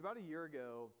About a year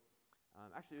ago,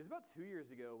 actually, it was about 2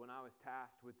 years ago when I was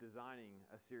tasked with designing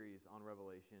a series on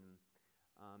Revelation.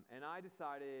 And I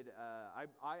decided,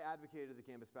 I advocated to the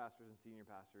campus pastors and senior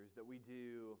pastors that we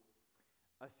do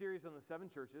a series on the 7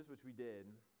 churches, which we did,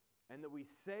 and that we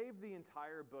save the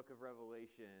entire book of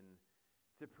Revelation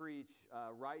to preach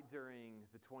right during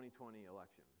the 2020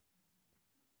 election.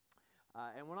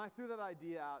 And when I threw that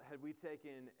idea out, had we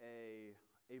taken a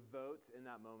vote in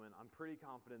that moment, I'm pretty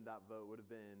confident that vote would have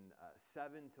been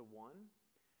 7-1,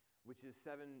 which is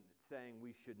 7 saying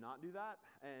we should not do that,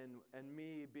 and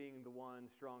me being the one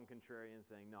strong contrarian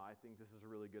saying, no, I think this is a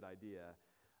really good idea.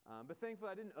 But thankfully,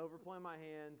 I didn't overplay my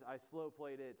hand. I slow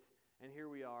played it, and here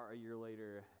we are a year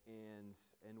later, and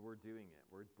we're doing it.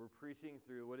 We're preaching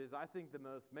through what is, I think,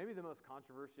 maybe the most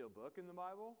controversial book in the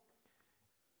Bible.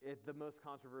 At the most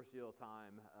controversial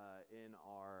time in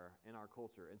our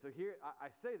culture. And so here, I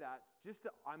say that just to,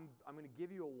 I'm going to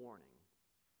give you a warning.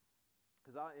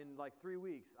 Because in like 3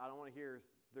 weeks, I don't want to hear,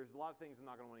 there's a lot of things I'm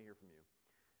not going to want to hear from you.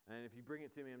 And if you bring it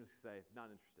to me, I'm just going to say,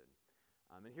 not interested.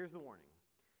 And here's the warning.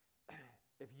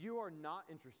 If you are not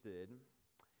interested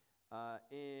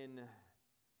in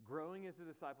growing as a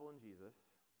disciple in Jesus,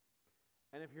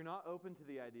 and if you're not open to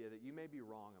the idea that you may be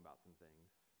wrong about some things,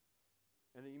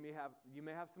 and that you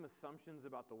may have some assumptions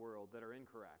about the world that are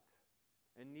incorrect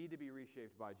and need to be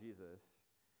reshaped by Jesus.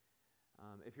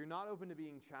 If you're not open to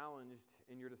being challenged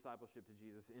in your discipleship to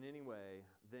Jesus in any way,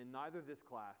 then neither this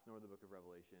class nor the book of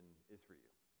Revelation is for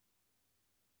you.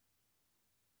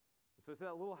 So it's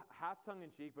that little half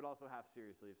tongue-in-cheek, but also half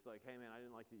seriously. It's like, hey man, I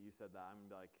didn't like that you said that. I'm going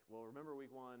to be like, well, remember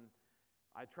week 1?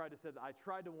 I tried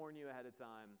to warn you ahead of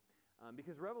time.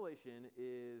 Because Revelation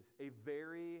is a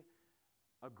very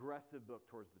aggressive book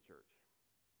towards the church.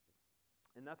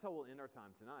 And that's how we'll end our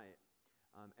time tonight.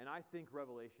 And I think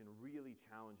Revelation really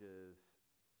challenges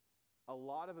a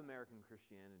lot of American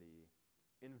Christianity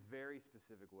in very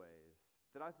specific ways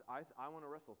that I want to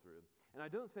wrestle through. And I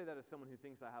don't say that as someone who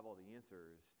thinks I have all the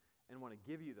answers and want to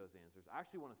give you those answers. I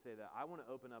actually want to say that I want to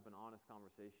open up an honest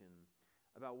conversation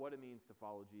about what it means to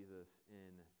follow Jesus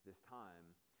in this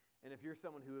time. And if you're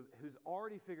someone who's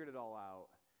already figured it all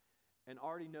out, and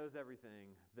already knows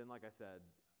everything, then like I said,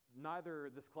 neither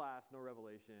this class nor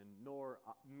Revelation nor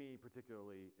me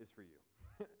particularly is for you.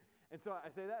 And so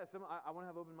I say that as I want to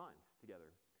have open minds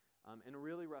together and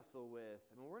really wrestle with,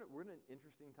 we're in an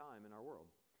interesting time in our world,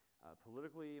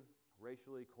 politically,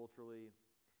 racially, culturally,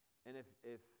 and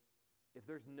if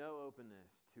there's no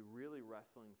openness to really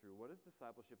wrestling through what does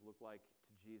discipleship look like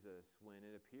to Jesus when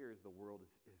it appears the world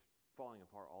is falling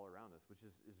apart all around us, which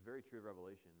is very true of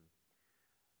Revelation,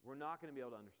 we're not going to be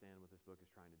able to understand what this book is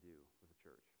trying to do with the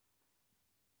church.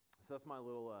 So that's my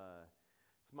little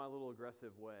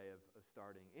aggressive way of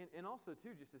starting. And also,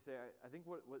 too, just to say, I think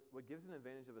what gives an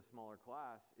advantage of a smaller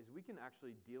class is we can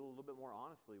actually deal a little bit more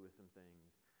honestly with some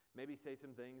things. Maybe say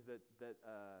some things that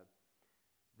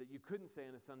you couldn't say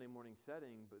in a Sunday morning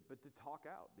setting, but to talk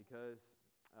out, because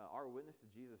our witness to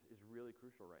Jesus is really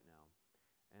crucial right now.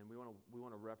 And we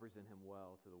want to represent him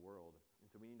well to the world.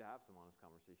 And so we need to have some honest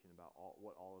conversation about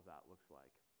what all of that looks like.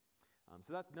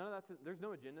 So there's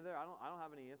no agenda there. I don't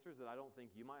have any answers that I don't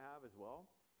think you might have as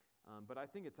well. But I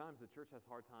think at times the church has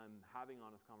a hard time having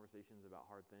honest conversations about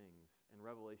hard things. And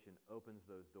Revelation opens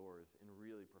those doors in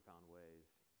really profound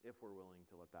ways if we're willing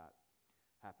to let that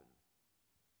happen.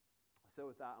 So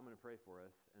with that, I'm going to pray for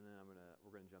us, and then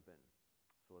we're going to jump in.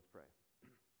 So let's pray.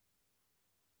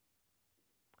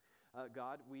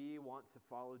 God, we want to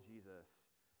follow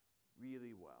Jesus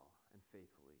really well and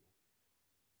faithfully,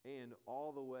 and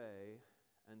all the way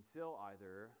until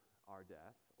either our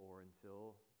death or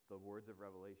until the words of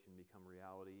Revelation become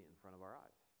reality in front of our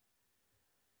eyes.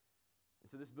 And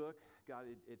so this book, God,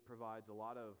 it provides a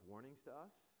lot of warnings to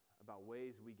us about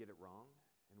ways we get it wrong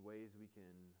and ways we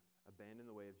can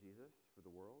abandon the way of Jesus for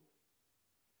the world,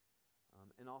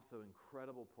 and also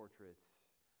incredible portraits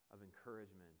of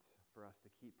encouragement for us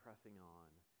to keep pressing on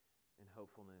in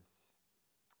hopefulness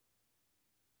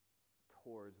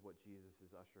towards what Jesus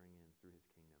is ushering in through his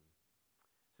kingdom.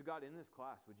 So God, in this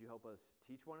class, would you help us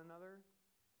teach one another,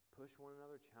 push one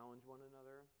another, challenge one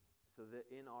another, so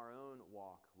that in our own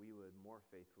walk we would more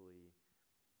faithfully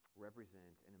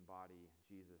represent and embody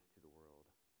Jesus to the world.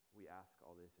 We ask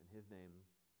all this in his name,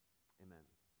 amen.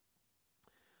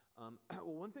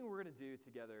 Well, one thing we're going to do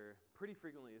together pretty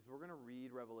frequently is we're going to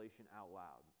read Revelation out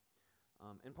loud.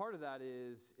 And part of that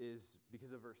is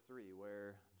because of verse 3,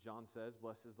 where John says,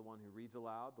 "Blessed is the one who reads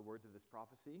aloud the words of this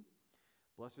prophecy.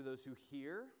 Blessed are those who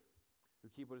hear, who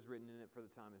keep what is written in it, for the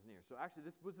time is near." So actually,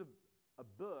 this was a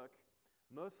book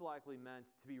most likely meant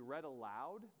to be read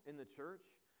aloud in the church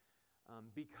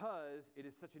because it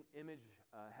is such an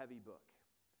image-heavy book.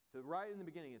 So right in the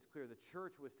beginning, it's clear the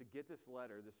church was to get this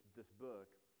letter, this book,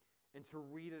 and to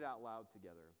read it out loud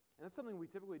together. And that's something we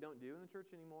typically don't do in the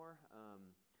church anymore,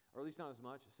 or at least not as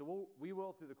much. So we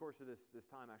will, through the course of this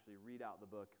time, actually read out the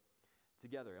book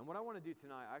together. And what I want to do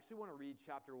tonight, I actually want to read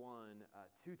chapter 1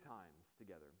 2 times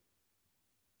together.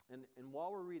 And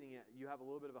while we're reading it, you have a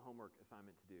little bit of a homework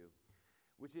assignment to do,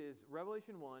 which is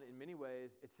Revelation 1, in many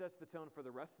ways, it sets the tone for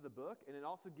the rest of the book, and it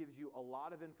also gives you a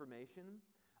lot of information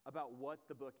about what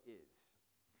the book is.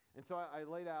 And so I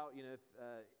laid out,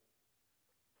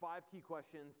 5 key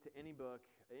questions to any book,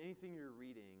 anything you're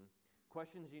reading,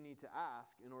 questions you need to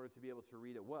ask in order to be able to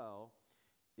read it well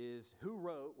is who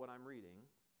wrote what I'm reading,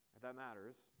 if that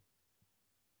matters,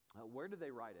 where did they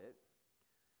write it,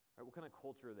 right, what kind of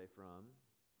culture are they from,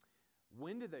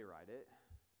 when did they write it,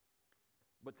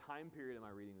 what time period am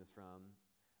I reading this from,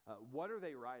 what are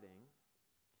they writing,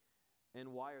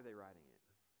 and why are they writing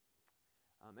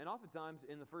it? And oftentimes,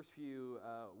 in the first few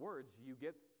words, you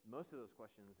get most of those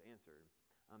questions answered.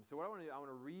 So what I want to do, I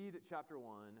want to read chapter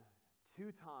 1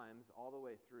 2 times all the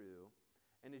way through.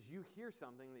 And as you hear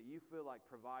something that you feel like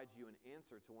provides you an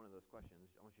answer to one of those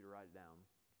questions, I want you to write it down.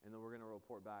 And then we're going to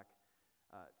report back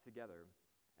together.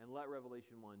 And let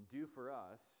Revelation 1 do for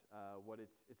us what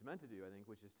it's meant to do, I think,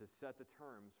 which is to set the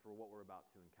terms for what we're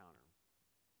about to encounter.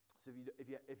 So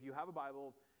if you have a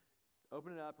Bible,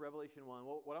 open it up, Revelation 1.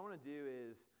 What I want to do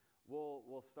is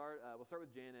we'll start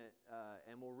with Janet,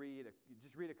 and we'll read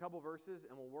a couple verses,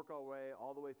 and we'll work our way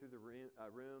all the way through the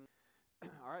room.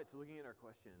 All right, so looking at our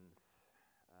questions,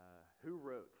 who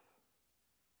wrote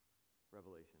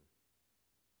Revelation?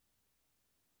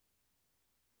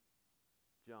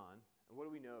 John. And what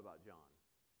do we know about John?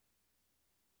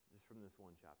 Just from this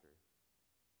one chapter.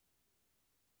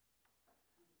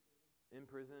 In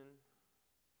prison.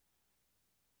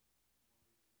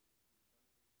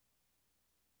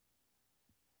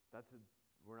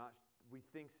 We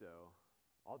think so.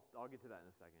 I'll get to that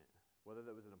in a second. Whether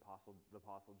that was the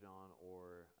Apostle John,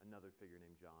 or another figure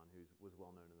named John, who was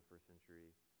well known in the first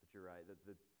century. But you're right, that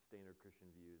the standard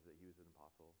Christian view is that he was an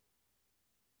apostle.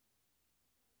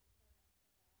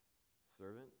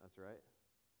 Servant, that's right.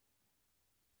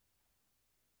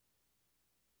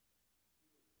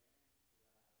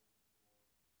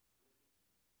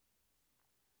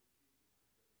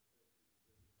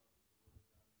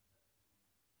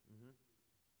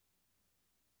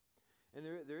 And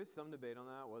there is some debate on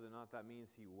that, whether or not that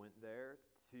means he went there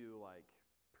to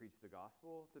preach the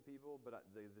gospel to people. But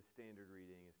the standard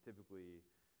reading is typically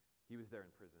he was there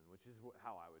in prison, which is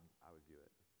how I would view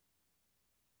it.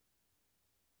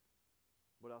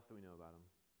 What else do we know about him?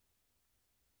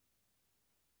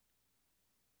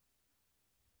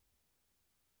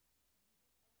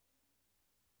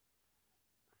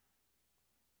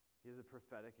 He has a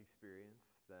prophetic experience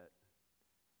that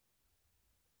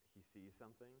he sees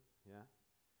something, yeah?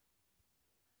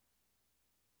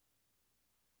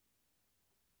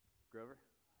 Grover?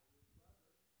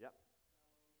 Yep.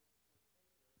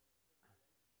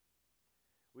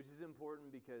 Which is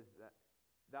important because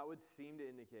that would seem to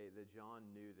indicate that John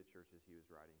knew the churches he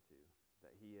was writing to,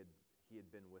 that he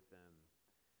had been with them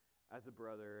as a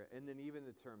brother. And then even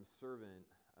the term servant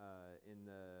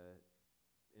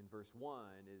in verse 1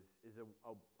 is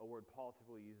a word Paul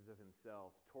typically uses of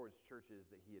himself towards churches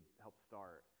that he had helped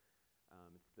start.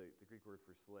 It's the Greek word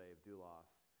for slave,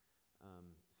 doulos.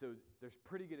 So there's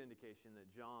pretty good indication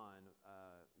that John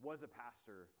was a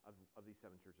pastor of these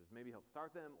 7 churches. Maybe helped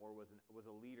start them, or was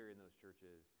a leader in those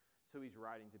churches. So he's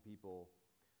writing to people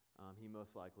he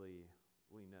most likely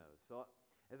knows. So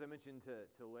as I mentioned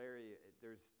to Larry,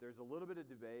 there's a little bit of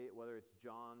debate whether it's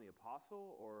John the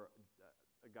Apostle or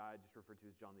a guy just referred to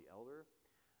as John the Elder.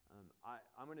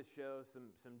 I'm going to show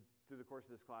some through the course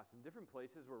of this class some different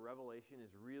places where Revelation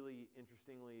is really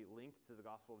interestingly linked to the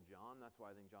Gospel of John. That's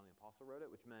why I think John the Apostle wrote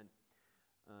it, which meant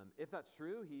if that's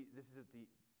true,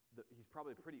 he's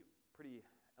probably a pretty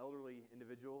elderly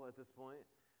individual at this point,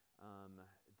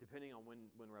 depending on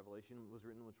when Revelation was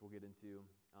written, which we'll get into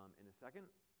in a second.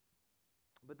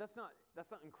 But that's not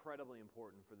incredibly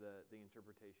important for the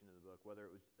interpretation of the book, whether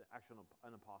it was actually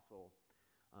an apostle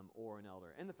or an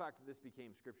elder. And the fact that this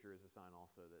became Scripture is a sign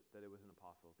also that it was an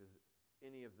apostle, because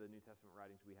any of the New Testament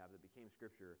writings we have that became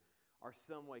Scripture are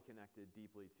some way connected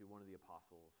deeply to one of the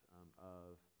apostles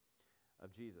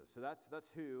of Jesus. So that's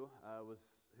who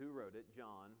wrote it,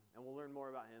 John, and we'll learn more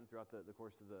about him throughout the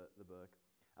course of the book.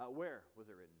 Where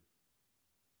was it written?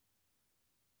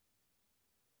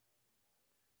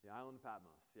 The island of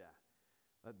Patmos, yeah.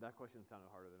 That question sounded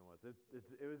harder than it was.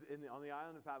 It was on the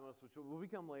island of Patmos, which will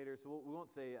become later, so we won't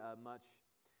say much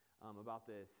about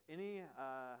this.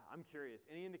 I'm curious,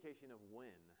 any indication of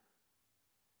when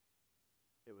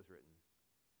it was written?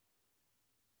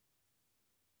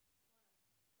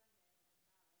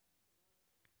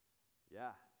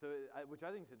 Yeah, so which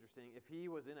I think is interesting. If he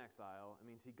was in exile, it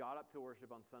means he got up to worship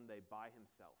on Sunday by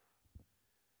himself.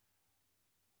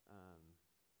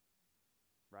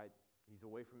 Right? He's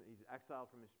exiled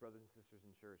from his brothers and sisters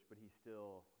in church, but he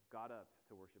still got up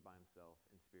to worship by himself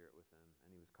in spirit with them,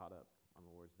 and he was caught up on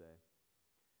the Lord's day.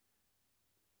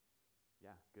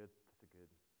 Yeah, good. That's a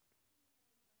good.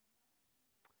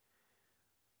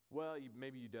 Well,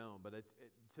 maybe you don't, but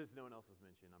since no one else was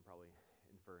mentioned, I'm probably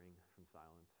inferring from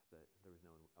silence that there was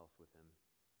no one else with him.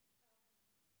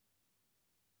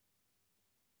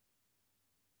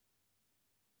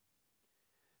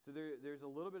 So there's a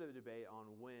little bit of a debate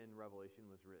on when Revelation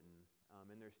was written,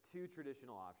 and there's two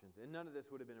traditional options, and none of this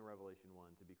would have been in Revelation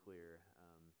 1, to be clear.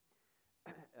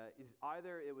 Is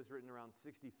either it was written around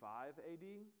 65 AD,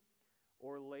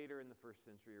 or later in the first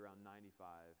century, around 95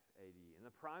 AD. And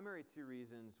the primary two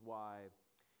reasons why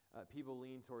people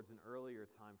lean towards an earlier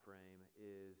time frame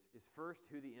is first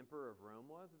who the emperor of Rome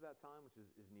was at that time, which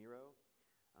is Nero.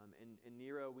 And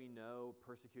Nero, we know,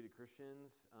 persecuted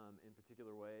Christians in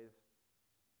particular ways,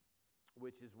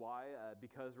 which is why,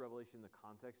 because Revelation, the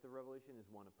context of Revelation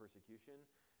is one of persecution,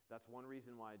 that's one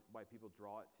reason why people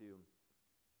draw it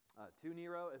to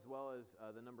Nero, as well as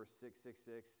the number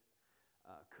 666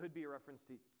 could be a reference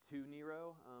to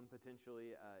Nero,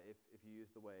 potentially, if you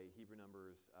use the way Hebrew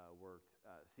numbers worked.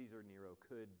 Caesar Nero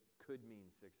could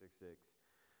mean 666.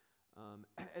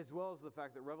 As well as the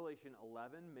fact that Revelation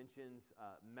 11 mentions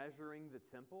measuring the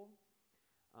temple.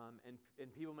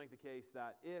 And people make the case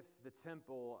that if the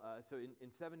temple, so in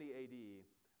 70 AD,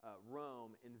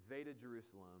 Rome invaded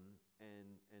Jerusalem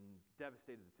and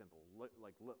devastated the temple,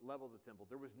 leveled the temple.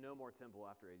 There was no more temple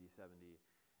after AD 70.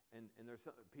 And there's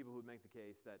some people who would make the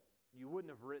case that you wouldn't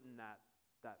have written that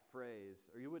phrase,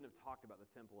 or you wouldn't have talked about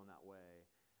the temple in that way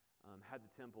had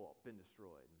the temple been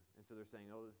destroyed. And so they're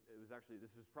saying,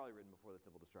 this was probably written before the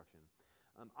temple destruction.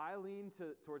 I lean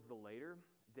towards the later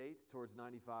date, towards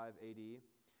 95 AD,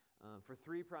 for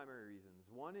three primary reasons.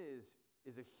 One is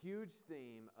a huge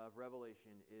theme of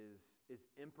Revelation is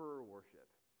emperor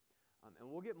worship. And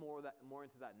we'll get more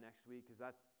into that next week, because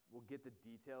we'll get the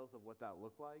details of what that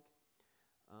looked like.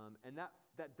 And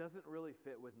that doesn't really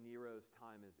fit with Nero's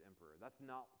time as emperor.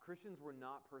 Christians were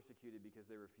not persecuted because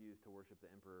they refused to worship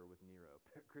the emperor with Nero.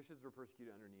 Christians were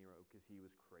persecuted under Nero because he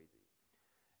was crazy.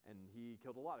 And he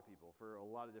killed a lot of people for a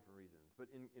lot of different reasons. But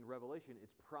in Revelation,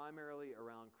 it's primarily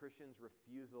around Christians'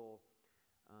 refusal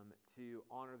to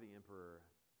honor the emperor,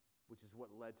 which is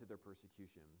what led to their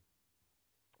persecution.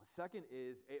 Second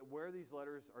is where these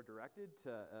letters are directed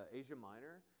to Asia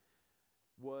Minor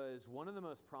was one of the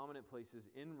most prominent places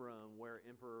in Rome where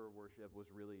emperor worship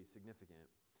was really significant.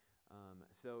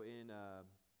 So in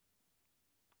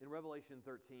Revelation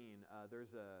 13,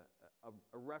 there's a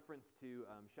reference to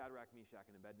Shadrach, Meshach,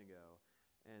 and Abednego.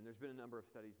 And there's been a number of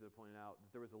studies that have pointed out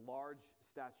that there was a large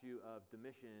statue of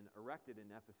Domitian erected in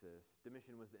Ephesus.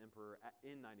 Domitian was the emperor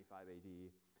in 95 AD.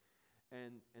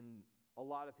 And a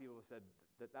lot of people have said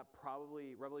that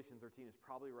probably, Revelation 13 is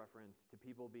probably a reference to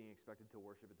people being expected to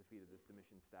worship at the feet of this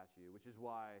Domitian statue, which is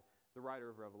why the writer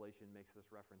of Revelation makes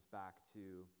this reference back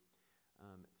to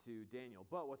Daniel.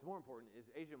 But what's more important is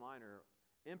Asia Minor,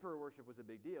 emperor worship was a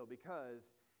big deal, because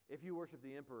if you worship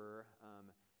the emperor,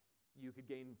 you could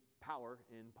gain power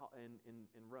in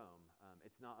Rome.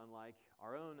 It's not unlike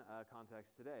our own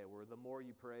context today, where the more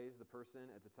you praise the person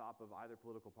at the top of either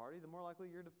political party, the more likely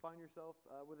you're to find yourself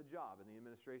with a job in the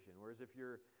administration. Whereas if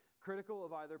you're critical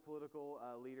of either political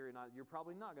leader, you're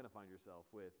probably not going to find yourself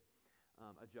with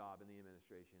a job in the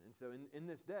administration. And so in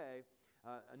this day,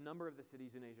 a number of the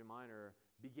cities in Asia Minor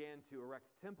began to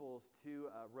erect temples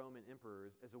to Roman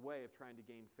emperors as a way of trying to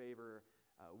gain favor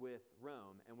with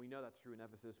Rome. And we know that's true in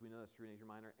Ephesus, we know that's true in Asia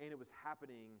Minor, and it was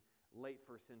happening late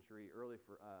first century,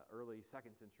 early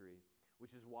second century,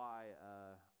 which is why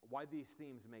these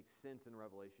themes make sense in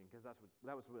Revelation, because that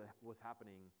was what was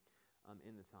happening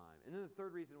in the time. And then the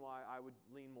third reason why I would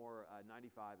lean more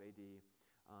 95 AD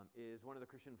is one of the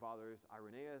Christian fathers,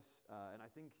 Irenaeus, and I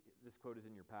think this quote is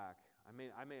in your pack. I may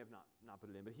have not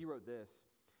put it in, but he wrote this,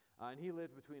 and he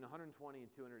lived between 120 and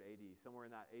 200 AD, somewhere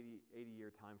in that 80-year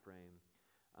time frame.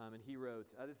 And he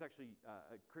wrote, this is actually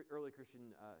early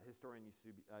Christian historian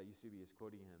Eusebius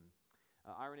quoting him.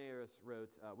 Irenaeus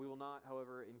wrote, "We will not,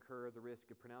 however, incur the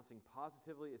risk of pronouncing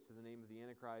positively as to the name of the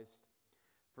Antichrist,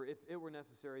 for if it were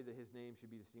necessary that his name should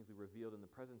be distinctly revealed in the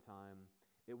present time,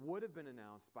 it would have been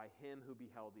announced by him who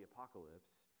beheld the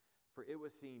apocalypse, for it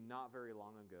was seen not very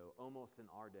long ago, almost in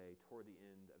our day, toward the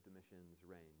end of Domitian's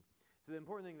reign. So the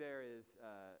important thing there is,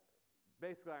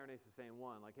 basically Irenaeus is saying,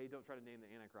 one, like, hey, don't try to name the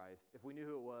Antichrist. If we knew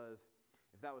who it was,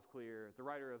 if that was clear, the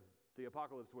writer of the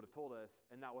Apocalypse would have told us,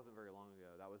 and that wasn't very long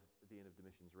ago. That was at the end of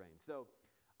Domitian's reign. So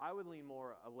I would lean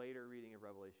more a later reading of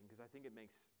Revelation because I think it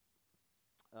makes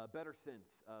a better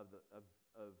sense of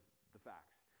the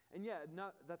facts. And yeah,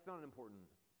 that's not an important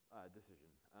decision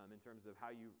in terms of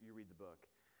how you read the book.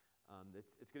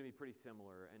 It's going to be pretty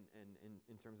similar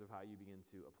in terms of how you begin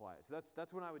to apply it. So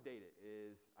that's when I would date it.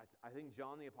 I think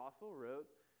John the Apostle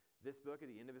wrote this book at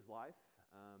the end of his life,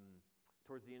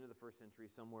 towards the end of the first century,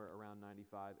 somewhere around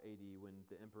 95 AD when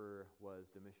the emperor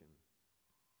was Domitian.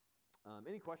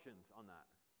 Any questions on that?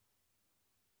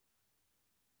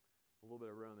 A little bit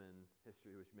of Roman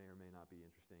history, which may or may not be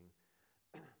interesting.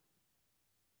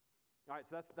 All right,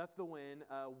 so that's the when.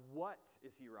 What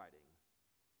is he writing?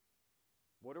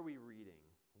 What are we reading?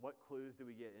 What clues do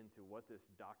we get into what this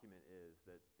document is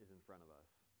that is in front of us?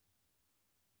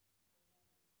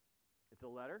 It's a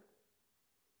letter.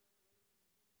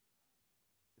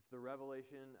 It's the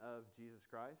revelation of Jesus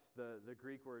Christ. The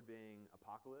Greek word being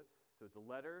apocalypse. So it's a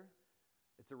letter.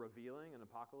 It's a revealing, an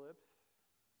apocalypse.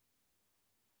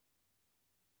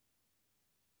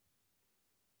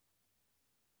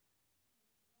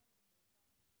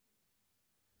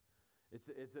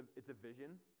 It's a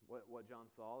vision, what John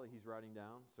saw that he's writing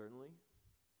down, certainly.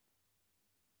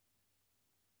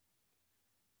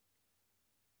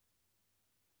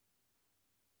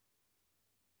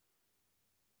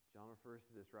 John refers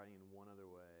to this writing in one other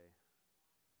way.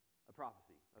 A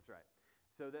prophecy, that's right.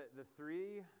 So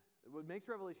what makes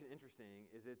Revelation interesting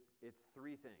is it's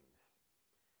three things.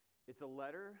 It's a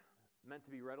letter meant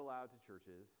to be read aloud to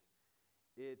churches.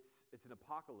 It's an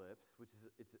apocalypse, which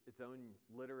is its own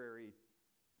literary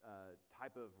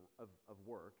type of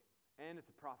work, and it's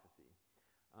a prophecy.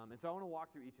 And so I want to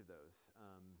walk through each of those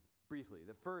briefly.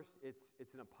 The first,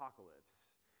 it's an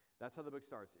apocalypse. That's how the book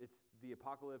starts. It's the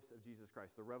apocalypse of Jesus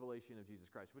Christ, the revelation of Jesus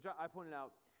Christ, which I pointed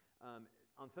out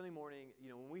on Sunday morning. You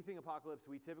know, when we think apocalypse,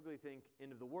 we typically think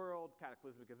end of the world,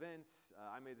 cataclysmic events.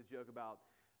 I made the joke about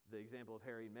the example of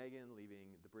Harry and Meghan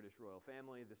leaving the British royal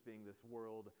family, this being this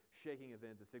world-shaking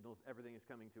event that signals everything is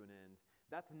coming to an end.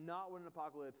 That's not what an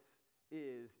apocalypse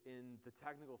is in the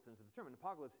technical sense of the term. An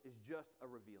apocalypse is just a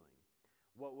revealing.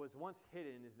 What was once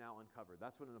hidden is now uncovered.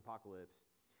 That's what an apocalypse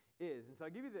is. And so I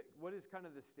give you what is kind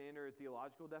of the standard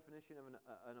theological definition of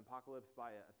an apocalypse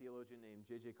by a theologian named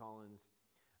J.J. Collins.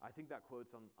 I think that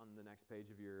quote's on the next page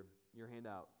of your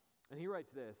handout. And he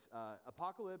writes this: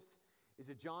 apocalypse is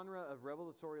a genre of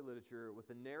revelatory literature with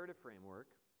a narrative framework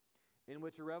in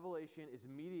which a revelation is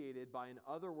mediated by an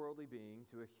otherworldly being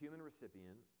to a human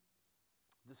recipient,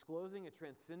 disclosing a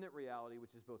transcendent reality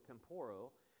which is both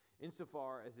temporal,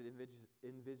 insofar as it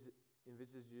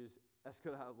envisages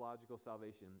eschatological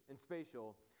salvation, and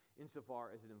spatial,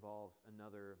 insofar as it involves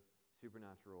another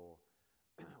supernatural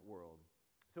world.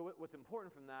 So what's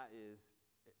important from that is,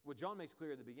 what John makes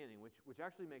clear at the beginning, which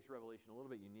actually makes Revelation a little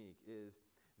bit unique, is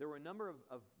there were a number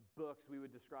of books we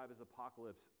would describe as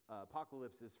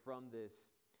apocalypses from this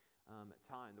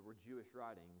time that were Jewish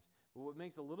writings. But what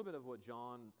makes a little bit of what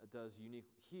John does unique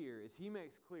here is he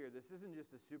makes clear this isn't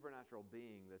just a supernatural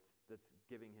being that's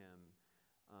giving him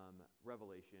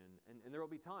revelation. And there will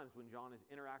be times when John is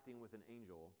interacting with an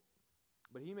angel,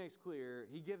 but he makes clear,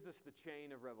 he gives us the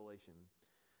chain of revelation.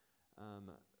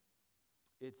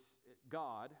 It's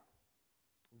God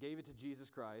gave it to Jesus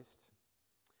Christ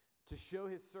to show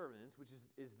his servants, which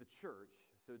is the church.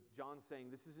 So John's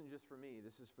saying, this isn't just for me,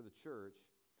 this is for the church.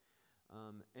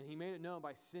 And he made it known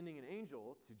by sending an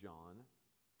angel to John,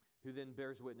 who then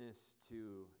bears witness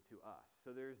to us.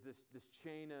 So there's this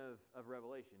chain of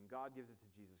revelation. God gives it to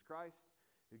Jesus Christ,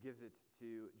 who gives it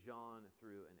to John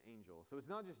through an angel. So it's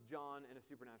not just John and a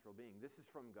supernatural being. This is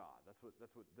from God. That's what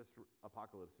this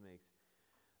apocalypse makes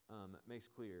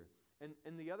clear.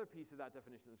 And the other piece of that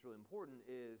definition that's really important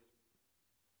is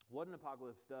what an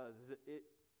apocalypse does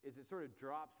is it sort of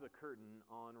drops the curtain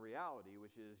on reality,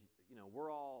 which is, you know,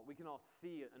 we can all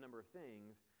see a number of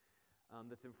things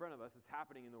that's in front of us, that's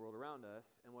happening in the world around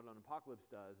us. And what an apocalypse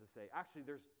does is say, actually,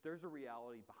 there's a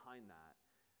reality behind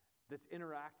that's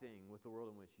interacting with the world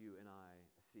in which you and I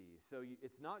see. So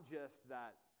it's not just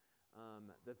that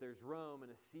there's Rome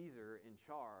and a Caesar in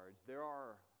charge.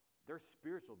 There's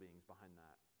spiritual beings behind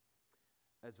that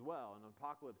as well. And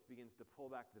apocalypse begins to pull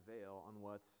back the veil on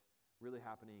what's really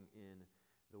happening in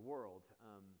the world.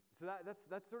 So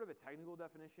that's sort of a technical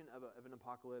definition of an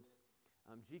apocalypse.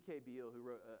 G.K. Beale, who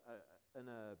wrote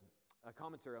a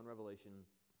commentary on Revelation,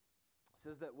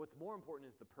 says that what's more important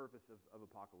is the purpose of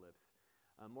apocalypse,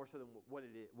 more so than what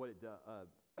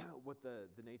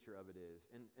the nature of it is.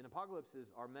 And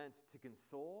apocalypses are meant to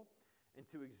console and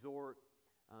to exhort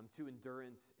to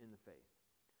endurance in the faith.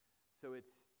 So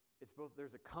it's both,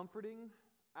 there's a comforting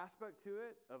aspect to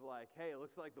it of like, hey, it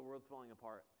looks like the world's falling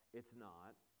apart. It's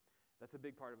not. That's a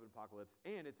big part of an apocalypse.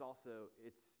 And it's also,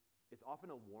 it's often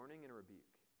a warning and a rebuke.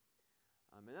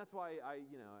 And that's why I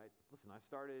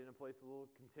started in a place of a little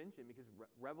contention, because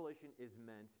Revelation is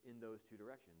meant in those two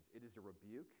directions. It is a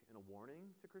rebuke and a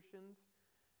warning to Christians,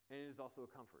 and it is also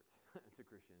a comfort to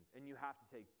Christians. And you have to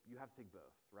take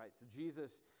both, right? So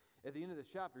Jesus, at the end of this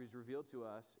chapter, he's revealed to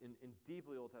us in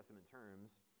deeply Old Testament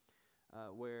terms,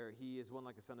 where he is one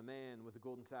like a son of man with a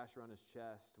golden sash around his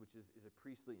chest, which is a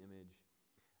priestly image.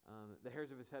 The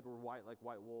hairs of his head were white like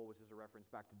white wool, which is a reference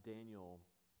back to Daniel.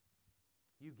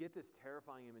 You get this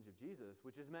terrifying image of Jesus,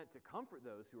 which is meant to comfort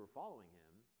those who are following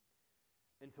him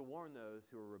and to warn those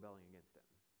who are rebelling against him.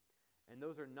 And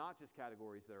those are not just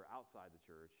categories that are outside the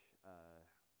church,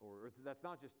 or that's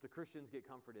not just the Christians get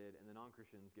comforted and the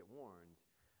non-Christians get warned.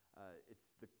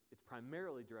 It's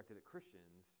primarily directed at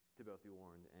Christians to both be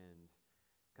warned and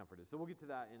comforted. So we'll get to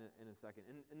that in a second.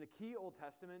 And the key Old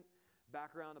Testament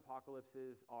background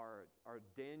apocalypses are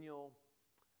Daniel,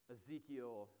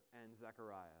 Ezekiel, and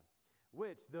Zechariah.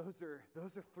 Which those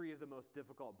are three of the most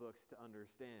difficult books to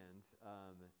understand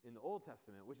in the Old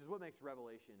Testament, which is what makes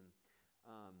Revelation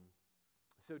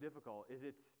so difficult. Is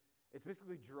it's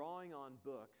basically drawing on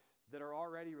books that are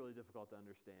already really difficult to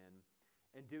understand,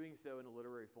 and doing so in a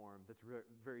literary form that's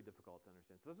very difficult to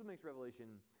understand. So that's what makes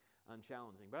Revelation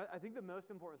challenging. But I think the most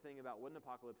important thing about what an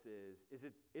apocalypse is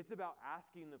it's about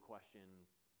asking the question,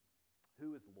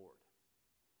 who is Lord?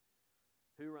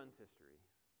 Who runs history?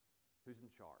 Who's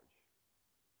in charge?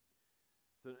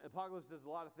 So apocalypse does a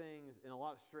lot of things and a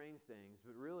lot of strange things,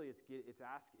 but really it's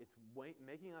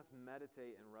making us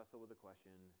meditate and wrestle with the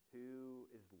question, who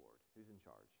is Lord? Who's in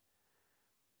charge?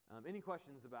 Any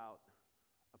questions about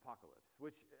apocalypse?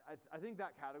 Which I think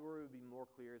that category would be more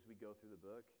clear as we go through the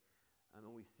book, and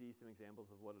we see some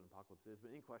examples of what an apocalypse is. But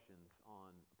any questions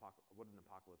on what an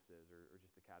apocalypse is, or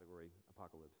just the category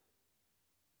apocalypse?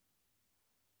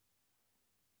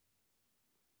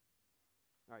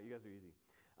 All right, you guys are easy.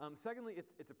 Secondly,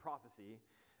 it's a prophecy,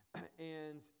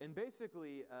 and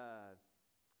basically,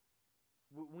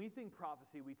 when we think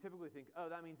prophecy, we typically think, oh,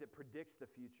 that means it predicts the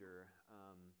future,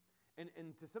 and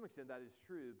to some extent that is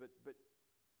true.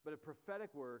 But a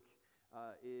prophetic work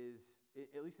is,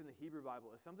 at least in the Hebrew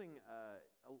Bible, is something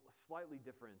slightly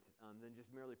different than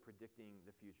just merely predicting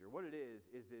the future. What it is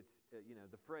it's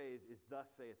the phrase is "Thus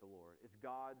saith the Lord." It's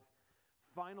God's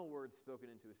final words spoken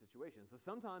into a situation. So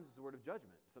sometimes it's a word of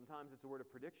judgment. Sometimes it's a word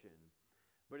of prediction.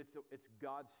 But it's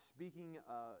God speaking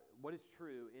what is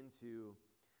true into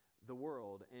the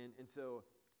world. And so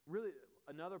really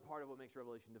another part of what makes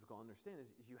Revelation difficult to understand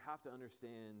is you have to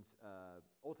understand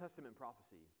Old Testament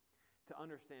prophecy to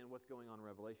understand what's going on in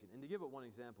Revelation. And to give it one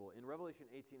example, in Revelation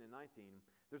 18 and 19,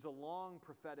 there's a long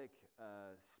prophetic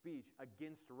speech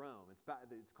against Rome.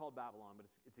 It's called Babylon, but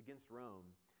it's against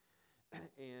Rome.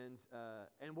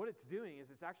 And what it's doing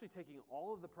is it's actually taking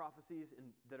all of the prophecies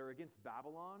that are against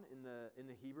Babylon in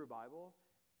the Hebrew Bible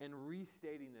and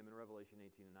restating them in Revelation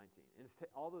 18 and 19. And it's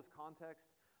all those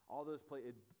contexts, all those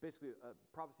basically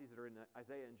prophecies that are in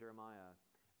Isaiah and Jeremiah,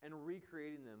 and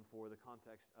recreating them for the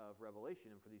context of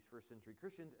Revelation and for these first century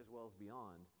Christians as well as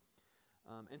beyond.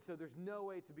 And so there's no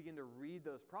way to begin to read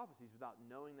those prophecies without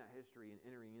knowing that history and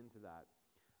entering into that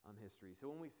history. So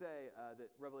when we say that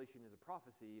Revelation is a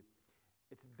prophecy,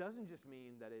 it doesn't just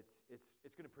mean that it's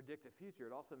going to predict the future.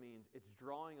 It also means it's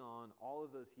drawing on all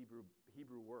of those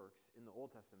Hebrew works in the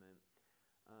Old Testament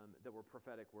that were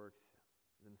prophetic works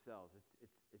themselves.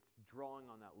 It's drawing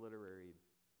on that literary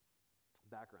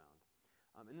background.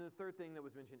 And then the third thing that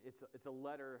was mentioned, it's a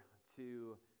letter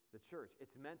to the church.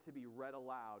 It's meant to be read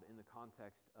aloud in the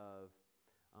context of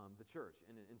the church.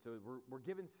 And so we're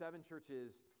given 7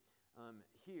 churches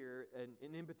here,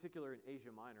 and in particular in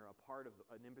Asia Minor,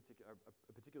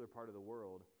 a particular part of the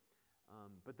world.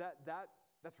 But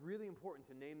that's really important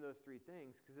to name those 3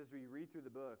 things, because as we read through the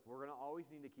book, we're going to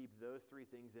always need to keep those 3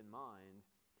 things in mind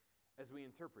as we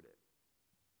interpret it.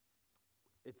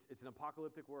 It's an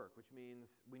apocalyptic work, which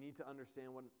means we need to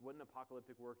understand what an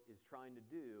apocalyptic work is trying to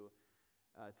do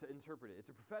to interpret it. It's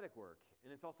a prophetic work,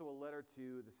 and it's also a letter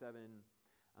to the 7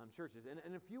 churches. And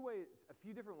in a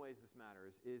few different ways this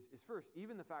matters is first,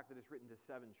 even the fact that it's written to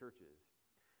 7 churches.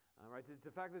 Right? Does the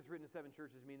fact that it's written to 7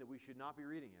 churches mean that we should not be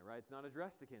reading it, right? It's not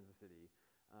addressed to Kansas City.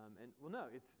 No,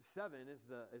 it's 7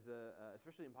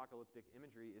 especially in apocalyptic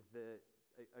imagery,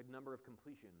 a number of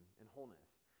completion and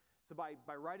wholeness. So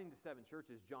by writing to 7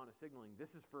 churches, John is signaling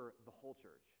this is for the whole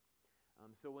church.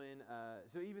 So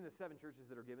even the 7 churches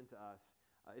that are given to us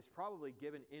is probably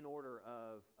given in order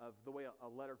of the way a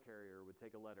letter carrier would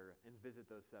take a letter and visit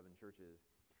those 7 churches.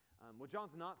 What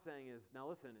John's not saying is, now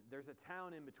listen, there's a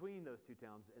town in between those 2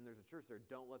 towns and there's a church there,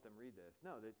 don't let them read this.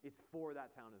 No, it's for that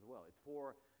town as well. It's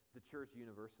for the church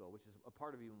universal, which is a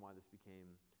part of even why this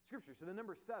became scripture. So the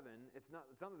number 7, it's not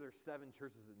that there's 7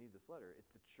 churches that need this letter, it's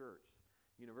the church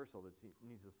universal that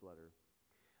needs this letter.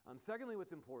 Secondly,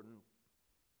 what's important,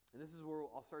 and this is where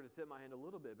I'll start to tip my hand a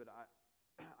little bit, but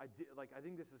I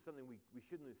think this is something we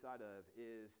shouldn't lose sight of,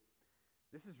 is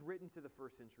this is written to the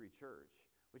first century church,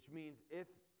 which means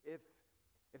if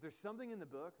there's something in the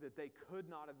book that they could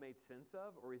not have made sense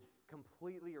of or is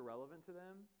completely irrelevant to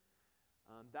them,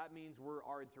 that means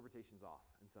our interpretation's off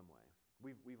in some way.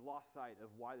 We've lost sight of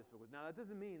why this book was. Now that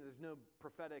doesn't mean there's no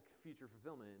prophetic future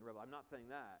fulfillment in Revelation. I'm not saying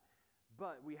that.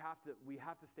 But we have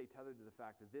to stay tethered to the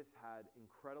fact that this had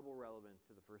incredible relevance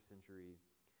to the first century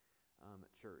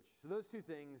church. So those 2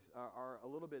 things are a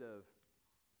little bit of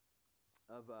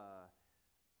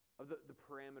the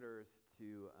parameters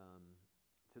to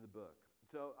the book.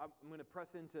 So I'm going to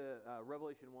press into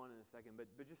Revelation 1 in a second, but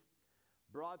just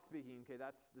broad speaking, okay,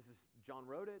 this is John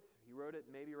wrote it. He wrote it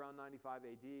maybe around 95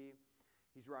 AD.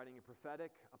 He's writing a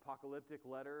prophetic, apocalyptic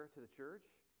letter to the church.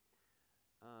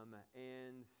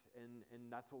 And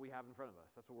that's what we have in front of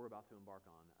us. That's what we're about to embark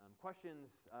on.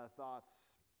 Questions,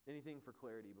 thoughts, anything for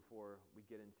clarity before we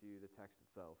get into the text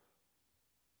itself?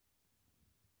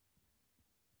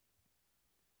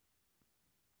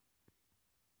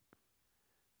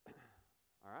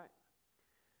 All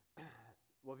right.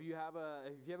 Well, if you have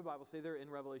a Bible, stay there in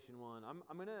Revelation 1.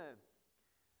 I'm gonna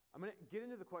get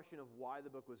into the question of why the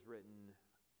book was written.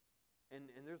 And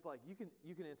there's you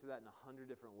can answer that in 100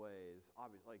 different ways.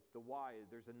 Obviously, the why,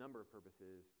 there's a number of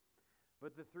purposes.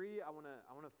 But the 3 I want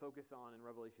to focus on in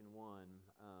Revelation 1.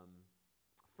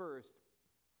 First,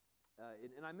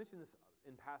 and I mentioned this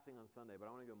in passing on Sunday, but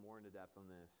I want to go more into depth on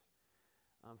this.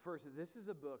 First, this is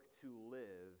a book to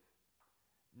live,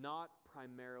 not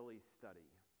primarily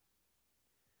study.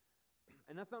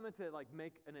 And that's not meant to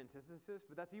make an antithesis,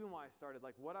 but that's even why I started.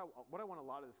 What I want a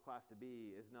lot of this class to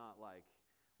be is not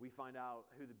we find out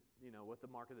what the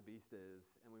mark of the beast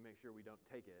is, and we make sure we don't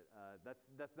take it.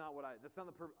 That's not what that's not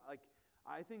the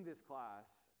I think this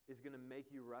class is going to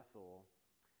make you wrestle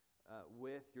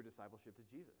with your discipleship to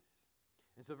Jesus.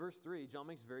 And so, verse 3, John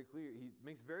makes very clear. He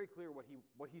makes very clear what he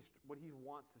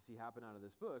wants to see happen out of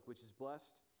this book, which is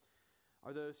blessed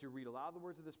are those who read aloud the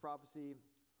words of this prophecy,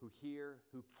 who hear,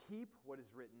 who keep what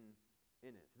is written in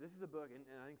it. So this is a book, and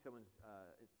I think someone's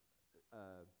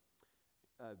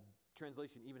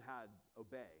translation even had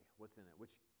obey what's in it,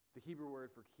 which the Hebrew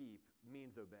word for keep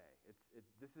means obey.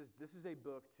 This is a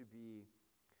book to be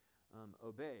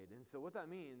obeyed. And so what that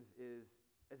means is,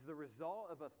 as the result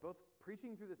of us both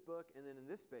preaching through this book and then in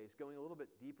this space going a little bit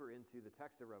deeper into the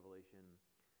text of Revelation,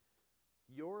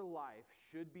 your life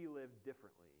should be lived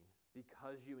differently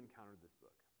because you encountered this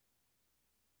book.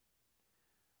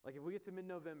 If we get to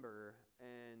mid-November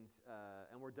and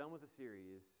we're done with the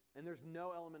series, and there's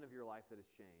no element of your life that has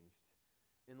changed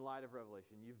in light of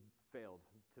Revelation,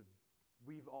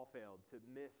 we've all failed to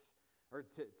miss or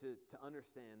to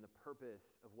understand the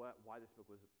purpose of why this book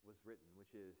was written,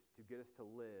 which is to get us to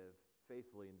live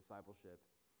faithfully in discipleship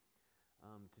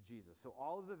to Jesus. So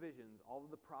all of the visions, all of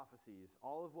the prophecies,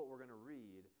 all of what we're going to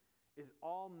read is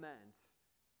all meant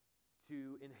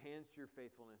to enhance your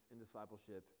faithfulness in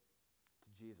discipleship to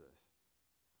Jesus.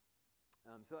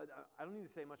 So I don't need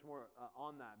to say much more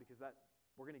on that, because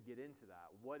we're going to get into that.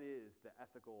 What is the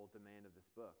ethical demand of this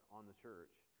book on the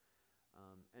church?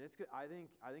 And it's good. I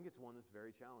think it's one that's very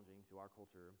challenging to our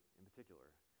culture in particular,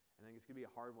 and I think it's going to be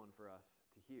a hard one for us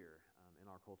to hear in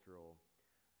our cultural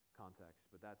context.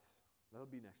 But that'll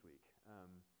be next week.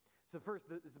 So first,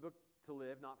 it's a book to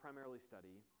live, not primarily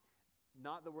study.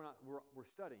 Not that we're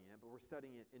studying it, but we're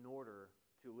studying it in order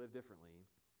to live differently.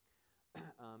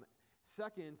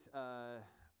 Second,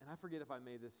 and I forget if I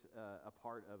made this a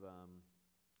part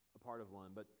of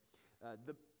one, but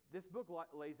this book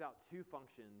lays out 2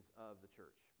 functions of the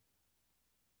church,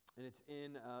 and it's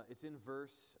in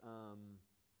verse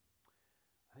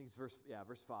I think it's verse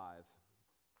 5.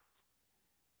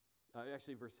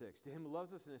 Actually, verse 6. To him who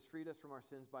loves us and has freed us from our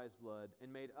sins by his blood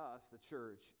and made us, the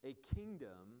church, a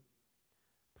kingdom,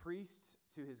 priests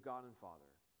to his God and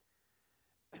Father.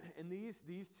 And these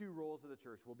 2 roles of the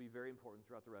church will be very important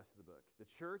throughout the rest of the book. The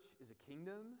church is a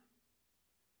kingdom,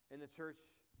 and the church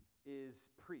is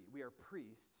we are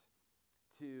priests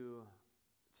to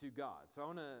to God. So I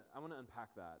want to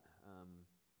unpack that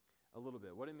a little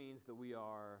bit. What it means that we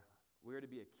are to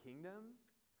be a kingdom,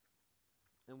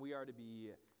 and we are to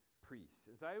be priests.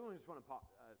 And so I just want to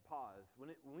pause. When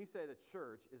we say the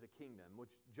church is a kingdom,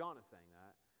 which John is saying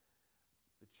that,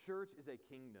 the church is a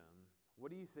kingdom,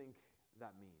 what do you think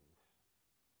that means?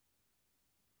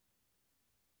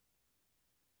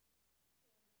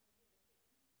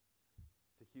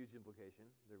 It's a huge implication.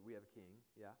 We have a king,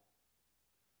 yeah.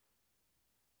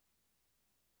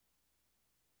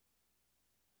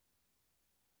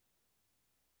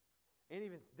 And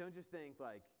even don't just think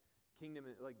like kingdom,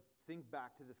 like think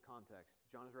back to this context.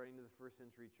 John is writing to the first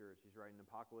century church. He's writing an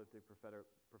apocalyptic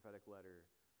prophetic letter.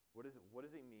 What does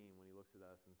he mean when he looks at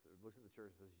us and looks at the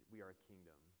church and says we are a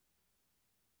kingdom?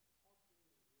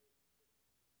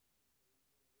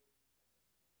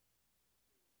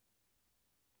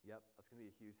 Yep, that's going to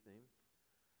be a huge theme.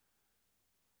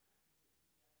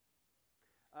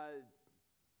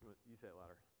 You say it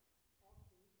louder.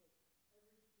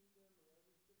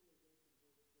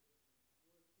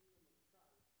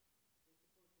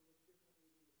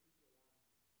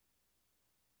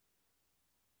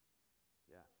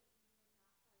 Yeah.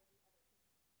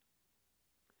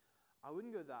 I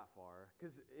wouldn't go that far,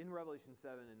 because in Revelation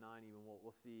 7 and 9 even,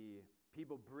 we'll see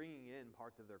people bringing in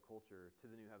parts of their culture to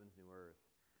the new heavens, new earth,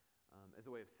 as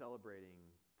a way of celebrating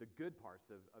the good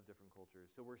parts of different cultures.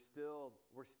 So we're still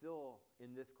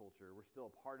in this culture. We're still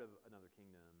a part of another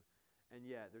kingdom, and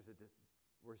yet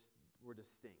we're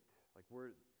distinct. Like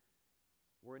we're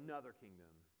another kingdom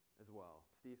as well.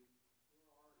 Steve?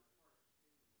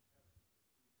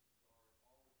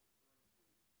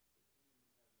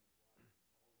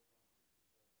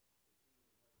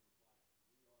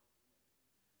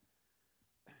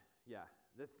 Yeah,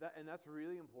 that's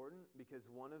really important,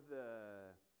 because one of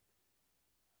the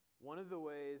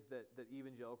ways that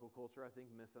evangelical culture, I think,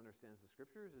 misunderstands the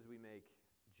scriptures is we make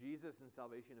Jesus and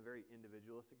salvation a very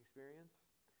individualistic experience.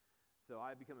 So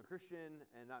I become a Christian,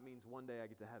 and that means one day I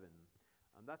get to heaven.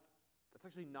 That's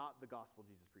actually not the gospel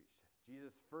Jesus preached.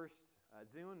 Jesus first,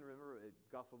 does anyone remember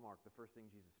Gospel of Mark, the first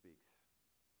thing Jesus speaks?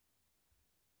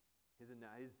 His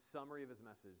summary of his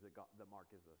message that Mark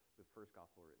gives us, the first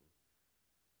gospel written.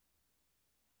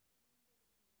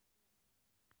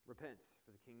 Repent,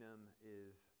 for the kingdom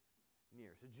is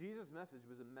near. So Jesus' message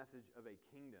was a message of a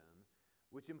kingdom,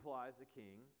 which implies a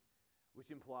king,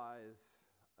 which implies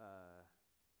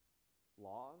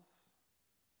laws,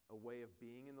 a way of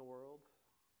being in the world,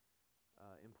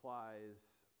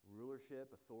 implies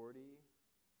rulership, authority,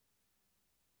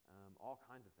 all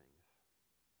kinds of things.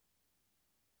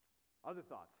 Other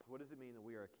thoughts? What does it mean that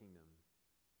we are a kingdom?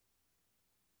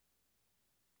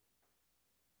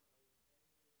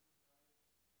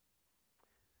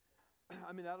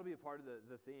 I mean, that'll be a part of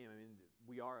the theme. I mean,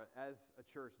 we are, as a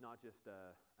church, not just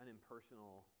an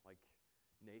impersonal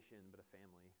nation, but a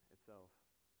family itself.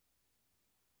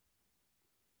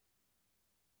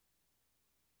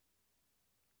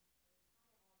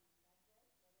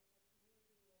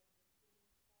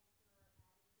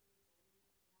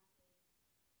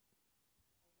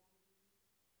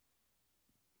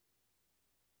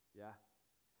 Yeah.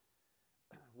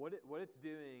 What it's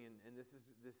doing, and this is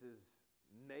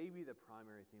maybe the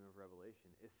primary theme of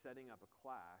Revelation, is setting up a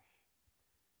clash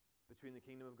between the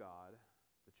kingdom of God,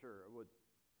 the church,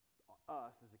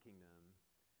 us as a kingdom,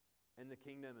 and the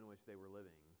kingdom in which they were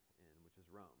living in, which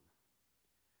is Rome.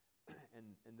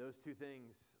 And those two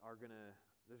things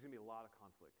there's going to be a lot of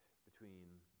conflict between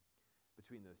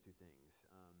those two things.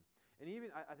 And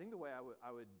even, I think the way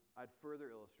I'd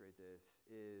further illustrate this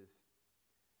is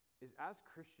as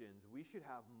Christians, we should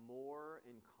have more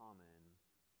in common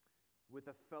with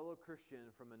a fellow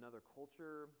Christian from another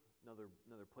culture, another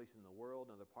place in the world,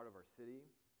 another part of our city.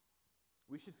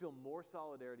 We should feel more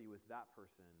solidarity with that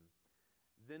person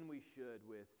than we should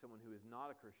with someone who is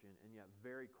not a Christian and yet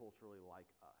very culturally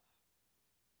like us.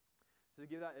 So to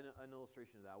give that an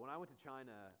illustration of that, when I went to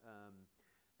China,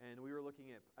 and we were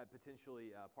looking at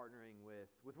potentially partnering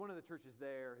with one of the churches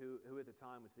there who at the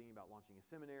time was thinking about launching a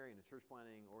seminary and a church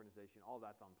planting organization. All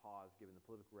that's on pause given the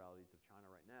political realities of China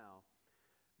right now.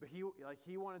 But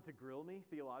he wanted to grill me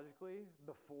theologically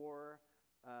before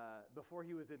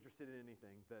he was interested in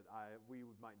anything that we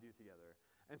might do together.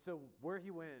 And so where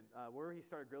he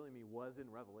started grilling me was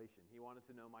in Revelation. He wanted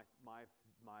to know my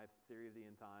theory of the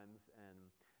end times and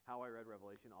how I read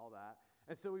Revelation, all that.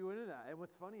 And so we went into that. And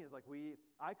what's funny is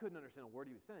I couldn't understand a word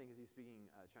he was saying because he's speaking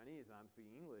Chinese and I'm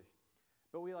speaking English.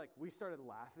 But we started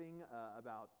laughing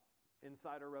about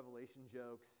insider Revelation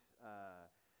jokes.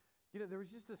 there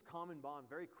was just this common bond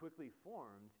very quickly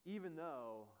formed, even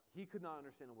though he could not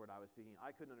understand a word I was speaking.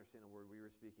 I couldn't understand a word we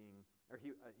were speaking, or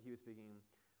he was speaking.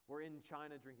 We're in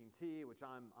China drinking tea, which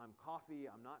I'm coffee,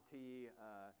 I'm not tea.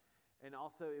 And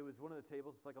also, it was one of the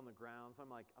tables, it's like on the ground, so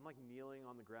I'm like kneeling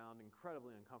on the ground,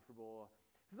 incredibly uncomfortable.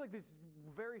 So it's like this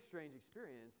very strange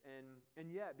experience, and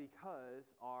yet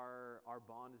because our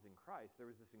bond is in Christ, there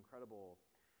was this incredible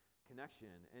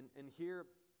connection. And here,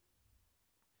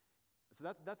 so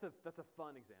that's a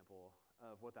fun example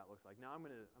of what that looks like. Now I'm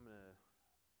gonna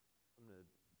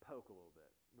poke a little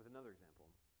bit with another example.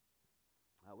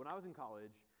 When I was in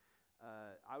college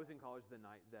the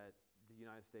night that the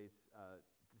United States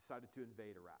decided to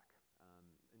invade Iraq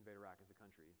as a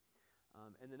country.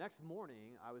 And the next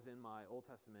morning, I was in my Old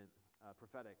Testament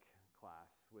prophetic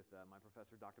class with my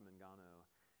professor, Dr. Mangano.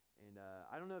 And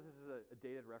I don't know if this is a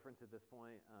dated reference at this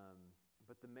point,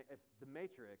 but if the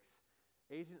Matrix,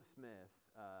 Agent Smith,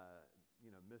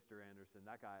 Mr. Anderson,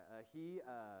 that guy,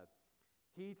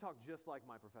 he talked just like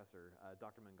my professor,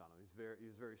 Dr. Mangano. He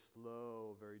was very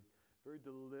slow, very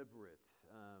deliberate,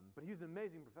 but he was an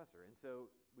amazing professor. And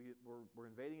so we're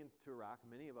invading into Iraq.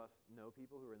 Many of us know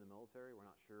people who are in the military. We're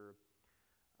not sure,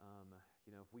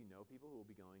 if we know people who will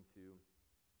be going to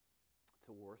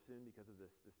war soon because of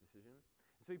this decision.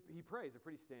 And so he prays a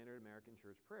pretty standard American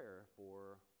church prayer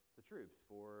for the troops,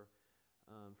 for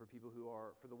people who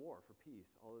are for the war, for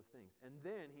peace, all those things. And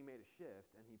then he made a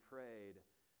shift and he prayed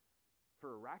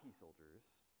for Iraqi soldiers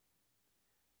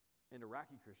and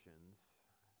Iraqi Christians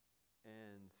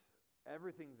and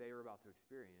everything they were about to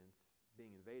experience,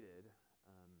 being invaded,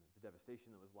 the devastation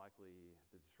that was likely,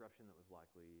 the disruption that was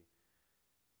likely.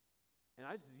 And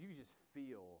you just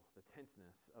feel the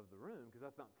tenseness of the room, because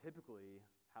that's not typically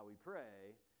how we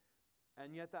pray.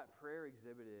 And yet that prayer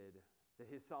exhibited that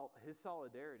his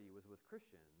solidarity was with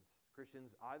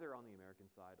Christians either on the American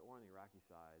side or on the Iraqi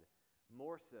side,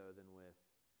 more so than with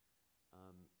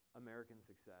American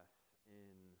success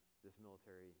in this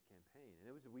military campaign.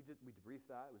 And we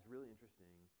debriefed that. It was really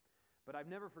interesting. But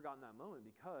I've never forgotten that moment,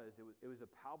 because it was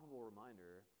a palpable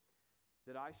reminder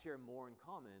that I share more in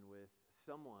common with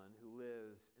someone who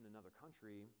lives in another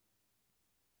country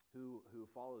who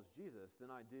follows Jesus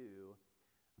than I do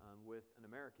with an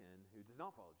American who does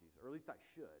not follow Jesus, or at least I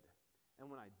should. And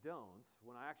when I don't,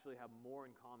 when I actually have more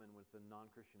in common with a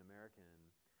non-Christian American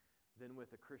than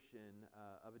with a Christian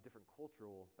of a different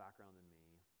cultural background than me,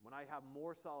 when I have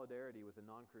more solidarity with a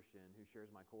non-Christian who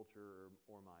shares my culture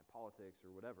or my politics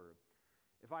or whatever,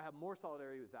 if I have more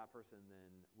solidarity with that person than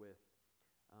with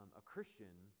a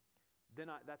Christian, then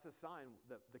that's a sign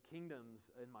that the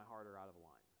kingdoms in my heart are out of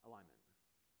alignment.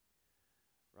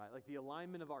 Right? Like the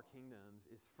alignment of our kingdoms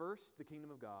is first the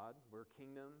kingdom of God. We're a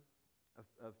kingdom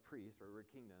of priests, or we're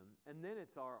a kingdom, and then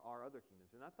it's our other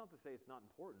kingdoms. And that's not to say it's not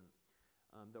important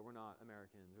that we're not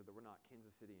Americans or that we're not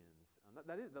Kansas Cityans.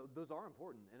 Those are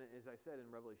important. And as I said in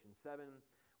Revelation 7,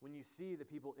 when you see the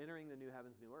people entering the new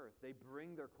heavens, new earth, they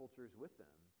bring their cultures with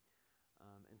them.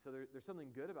 And so there's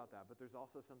something good about that, but there's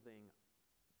also something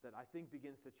that I think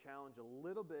begins to challenge a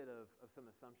little bit of some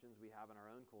assumptions we have in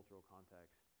our own cultural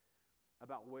context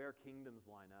about where kingdoms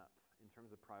line up in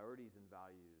terms of priorities and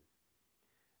values.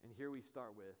 And here we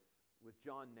start with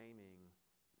John naming,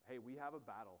 hey, we have a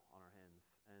battle on our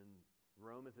hands, and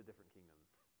Rome is a different kingdom.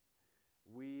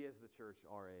 We as the church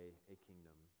are a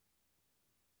kingdom.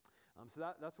 So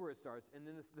that's where it starts. And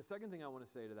then the second thing I want to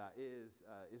say to that is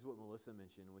what Melissa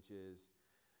mentioned, which is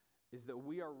that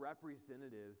we are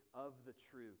representatives of the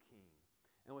true king.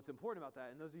 And what's important about that,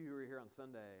 and those of you who were here on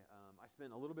Sunday, I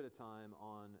spent a little bit of time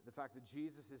on the fact that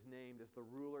Jesus is named as the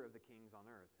ruler of the kings on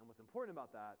earth. And what's important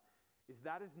about that is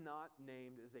not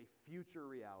named as a future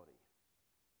reality.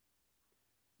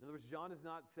 In other words, John does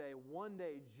not say one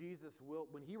day Jesus will,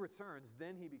 when he returns,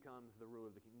 then he becomes the ruler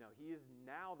of the king. No, he is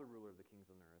now the ruler of the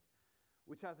kings on earth,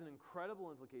 which has an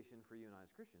incredible implication for you and I as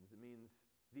Christians. It means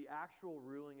the actual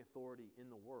ruling authority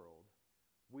in the world,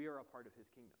 we are a part of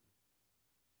his kingdom.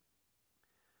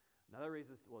 Now that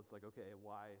raises, it's like, okay,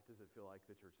 why does it feel like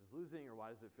the church is losing, or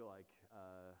why does it feel like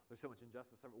there's so much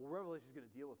injustice? Well, Revelation is going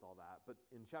to deal with all that, but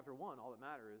in chapter 1, all that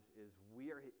matters is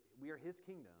we are his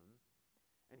kingdom,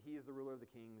 and he is the ruler of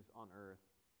the kings on earth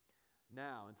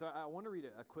now. And so I want to read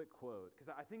a quick quote,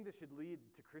 because I think this should lead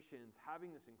to Christians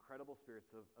having this incredible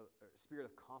spirit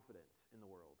of confidence in the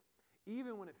world,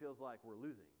 even when it feels like we're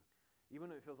losing,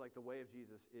 even when it feels like the way of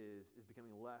Jesus is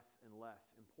becoming less and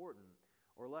less important,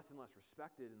 or less and less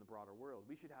respected in the broader world.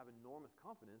 We should have enormous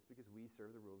confidence because we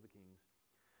serve the rule of the kings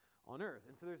on earth.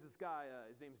 And so there's this guy,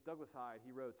 his name's Douglas Hyde.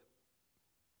 He wrote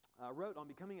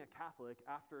on becoming a Catholic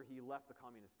after he left the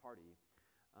Communist Party.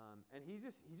 And he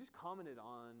just commented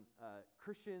on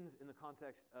Christians in the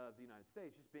context of the United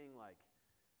States just being like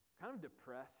kind of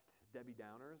depressed Debbie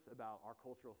Downers about our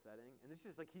cultural setting. And it's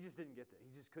just like he just didn't get that. He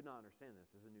just could not understand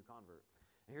this as a new convert.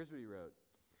 And here's what he wrote.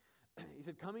 He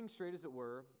said, coming straight as it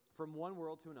were, from one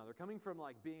world to another, coming from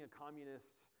like being a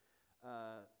communist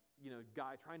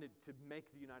guy trying to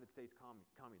make the United States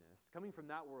communist, coming from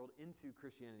that world into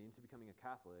Christianity, into becoming a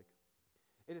Catholic,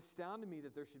 it astounded me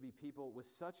that there should be people with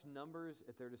such numbers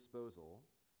at their disposal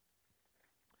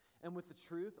and with the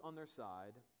truth on their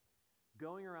side,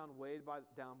 going around weighed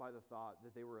down by the thought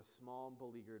that they were a small,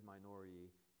 beleaguered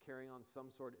minority carrying on some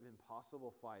sort of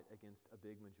impossible fight against a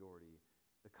big majority.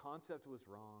 The concept was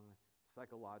wrong.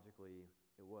 Psychologically,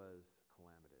 it was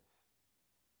calamitous.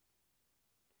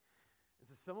 And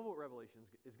so some of what Revelation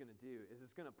is going to do is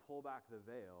it's going to pull back the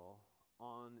veil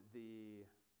on the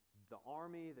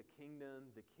army, the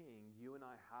kingdom, the king you and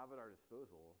I have at our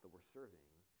disposal that we're serving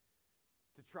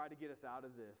to try to get us out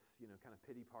of this, kind of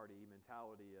pity party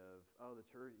mentality of, oh, the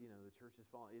church is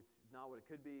falling. It's not what it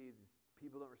could be. These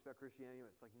people don't respect Christianity.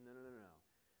 It's like, no.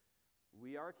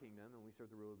 We are a kingdom, and we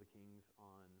serve the rule of the kings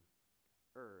on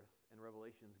earth, and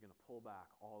Revelation is going to pull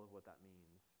back all of what that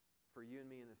means for you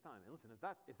and me in this time. And listen, if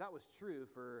that was true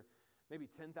for maybe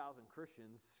 10,000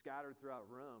 Christians scattered throughout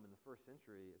Rome in the first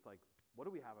century, it's like, what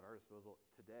do we have at our disposal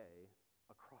today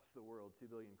across the world,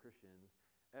 2 billion Christians,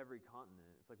 every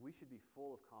continent? It's like we should be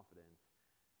full of confidence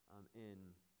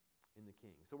in the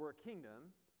king. So we're a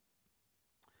kingdom,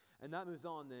 and that moves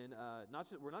on then.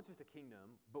 We're not just a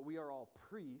kingdom, but we are all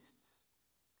priests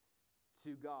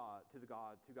to God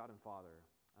and Father.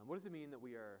 What does it mean that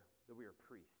we are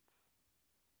priests?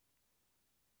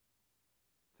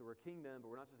 So we're a kingdom,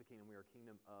 but we're not just a kingdom, we are a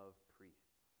kingdom of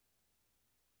priests.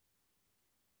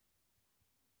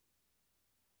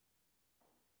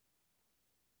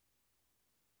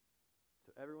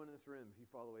 So everyone in this room, if you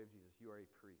follow the way of Jesus, you are a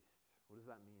priest. What does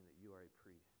that mean that you are a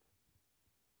priest?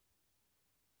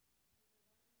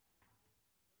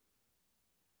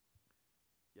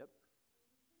 Yep.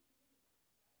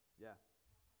 Yeah.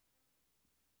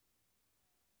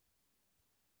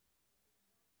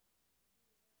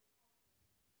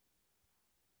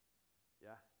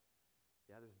 Yeah.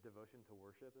 Yeah, there's devotion to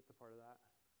worship that's a part of that.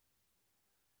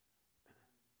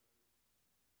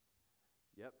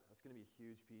 Yep, that's going to be a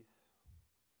huge piece.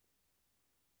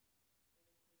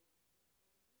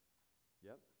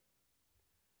 Yep.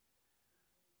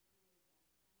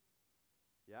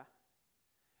 Yeah.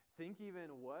 Think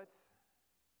even what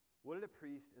did a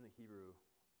priest in the Hebrew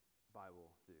Bible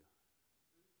do?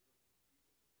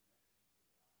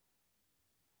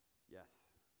 Yes.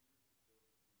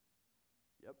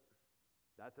 Yep.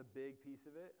 That's a big piece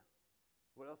of it.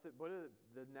 What else? What is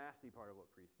the nasty part of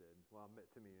what priest did? Well,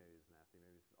 to me, maybe it's nasty.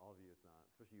 Maybe it's, all of you, it's not.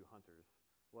 Especially you hunters.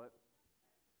 What?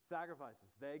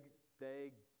 Sacrifices. They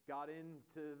got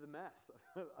into the mess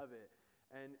of it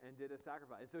and did a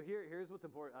sacrifice. And so here's what's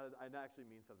important. It actually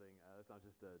means something. It's not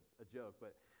just a joke.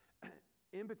 But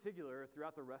in particular,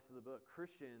 throughout the rest of the book,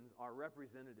 Christians are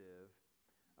representative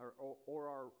or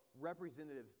are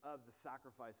representatives of the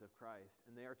sacrifice of Christ,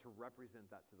 and they are to represent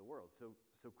that to the world. So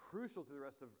crucial to the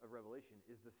rest of Revelation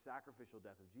is the sacrificial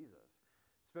death of Jesus,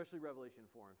 especially Revelation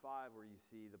 4 and 5, where you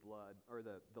see the blood, or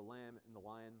the lamb and the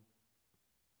lion,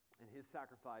 and his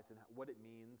sacrifice and what it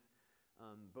means,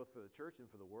 both for the church and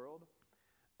for the world.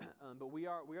 But we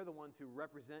are the ones who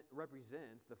represent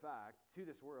the fact to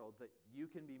this world that you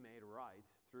can be made right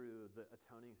through the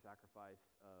atoning sacrifice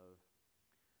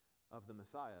of the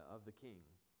Messiah, of the King.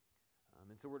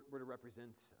 And so we're to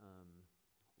represent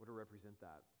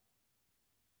that.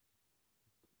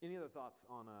 Any other thoughts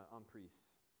on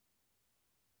priests?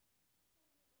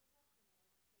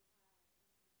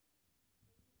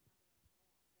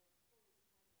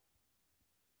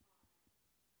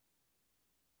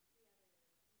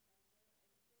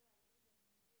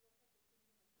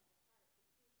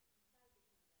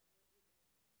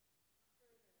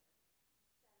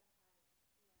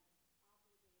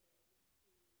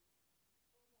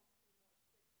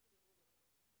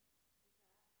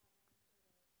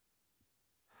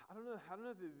 I don't know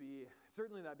if it would be,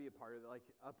 certainly that'd be a part of it. Like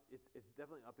it's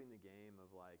definitely upping the game of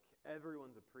like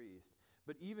everyone's a priest.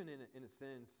 But even in a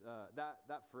sense,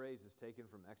 that phrase is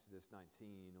taken from Exodus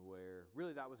 19, where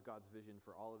really that was God's vision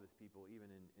for all of his people,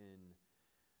 even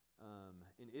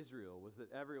in Israel, was that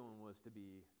everyone was to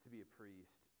be a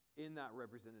priest in that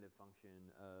representative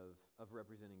function of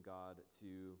representing God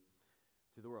to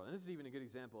the world. And this is even a good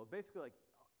example of basically like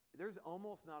there's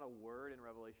almost not a word in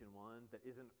Revelation 1 that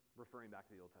isn't referring back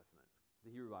to the Old Testament, the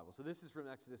Hebrew Bible. So this is from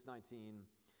Exodus 19,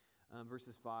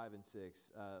 verses 5 and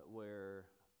 6, where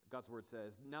God's word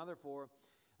says, "Now therefore,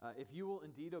 if you will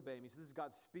indeed obey me," so this is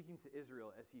God speaking to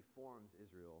Israel as he forms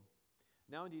Israel.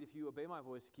 "Now indeed, if you obey my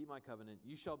voice, keep my covenant,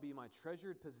 you shall be my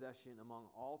treasured possession among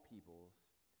all peoples,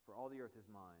 for all the earth is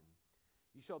mine.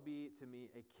 You shall be to me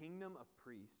a kingdom of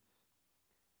priests,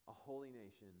 a holy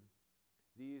nation.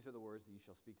 These are the words that you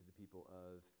shall speak to the people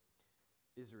of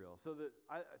Israel." So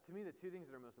to me, the two things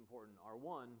that are most important are,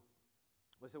 one,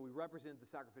 so we represent the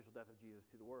sacrificial death of Jesus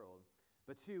to the world.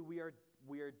 But two, we are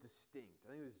distinct. I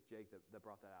think it was Jake that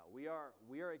brought that out. We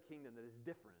are a kingdom that is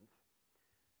different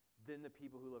than the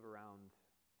people who live around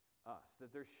us.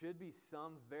 That there should be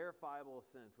some verifiable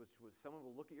sense which someone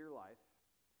will look at your life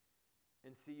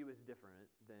and see you as different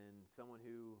than someone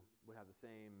who would have the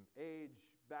same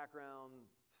age, background,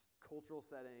 cultural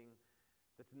setting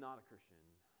that's not a Christian.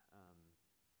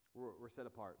 We're set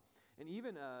apart. And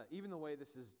even the way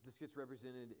this gets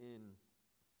represented in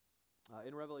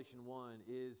Revelation 1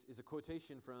 is a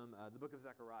quotation from the book of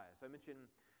Zechariah. So I mentioned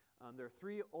there are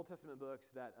 3 Old Testament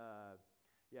books that,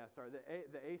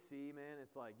 the AC, man,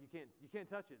 it's like you can't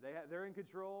touch it. They're in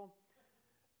control.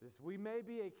 We may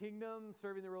be a kingdom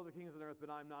serving the role of the kings on earth,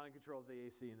 but I'm not in control of the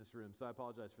AC in this room, so I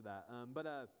apologize for that.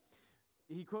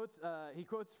 He quotes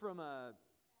from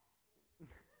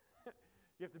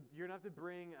you're gonna have to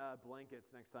bring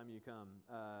blankets next time you come.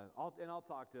 I'll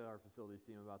talk to our facilities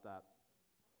team about that.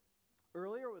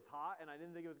 Earlier it was hot, and I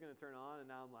didn't think it was going to turn on, and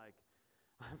now I'm like,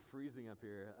 I'm freezing up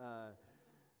here.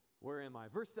 Where am I?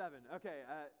 Verse 7. Okay,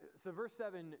 so verse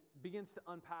 7 begins to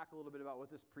unpack a little bit about what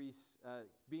this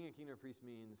being a kingdom of priests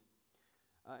means.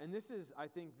 And I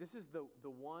think this is the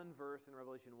one verse in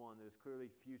Revelation 1 that is clearly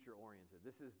future-oriented.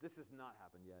 This has not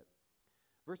happened yet.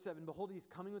 Verse 7, "Behold, he is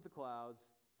coming with the clouds,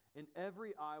 and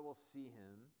every eye will see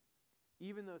him,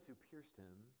 even those who pierced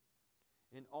him.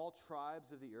 And all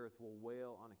tribes of the earth will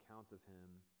wail on account of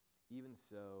him. Even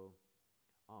so,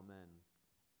 amen."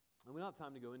 And we don't have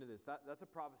time to go into this. That's a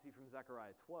prophecy from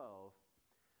Zechariah 12,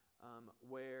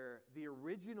 where the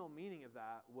original meaning of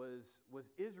that was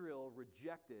Israel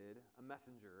rejected a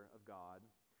messenger of God,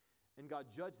 and God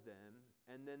judged them,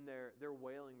 and then their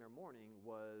wailing, their mourning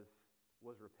was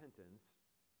repentance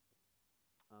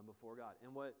before God.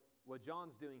 And what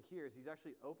John's doing here is he's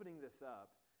actually opening this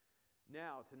up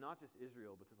now to not just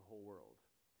Israel, but to the whole world.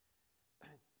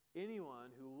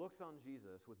 Anyone who looks on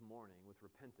Jesus with mourning, with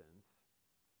repentance,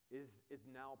 is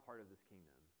now part of this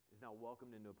kingdom, is now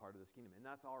welcomed into a part of this kingdom. And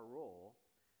that's our role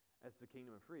as the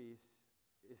kingdom of priests,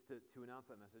 is to announce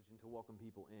that message and to welcome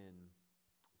people in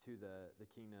to the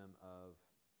kingdom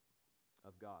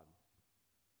of God.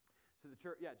 So the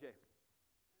church, yeah, Jay.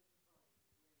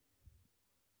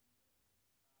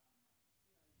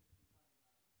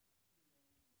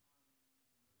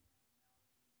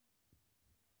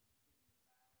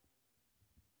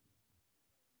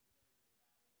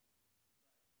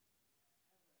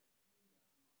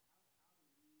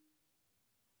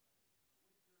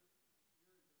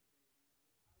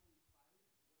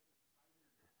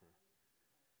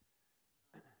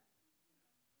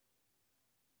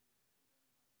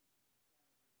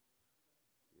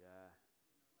 Yeah.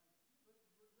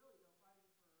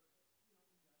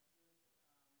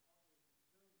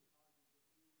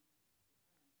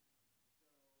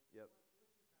 Yep.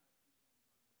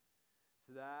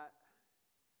 So that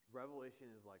Revelation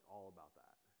is like all about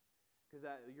that. Because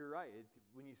you're right.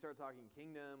 When you start talking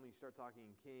kingdom, when you start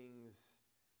talking kings,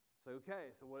 it's like,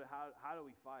 okay, so how do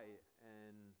we fight?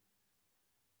 And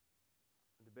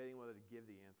I'm debating whether to give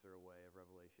the answer away of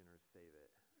Revelation or save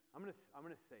it. I'm gonna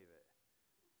save it.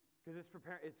 Because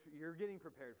you're getting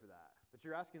prepared for that. But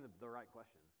you're asking the right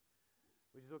question.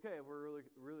 Which is, okay, if we're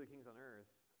really kings on earth,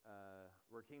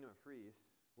 we're a kingdom of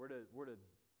priests, we're to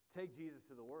take Jesus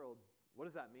to the world, what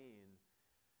does that mean?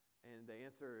 And the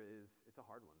answer is, it's a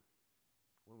hard one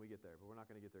when we get there, but we're not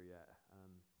going to get there yet.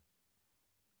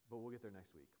 But we'll get there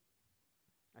next week,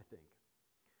 I think.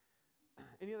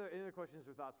 Any other questions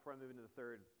or thoughts before I move into the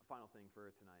third, final thing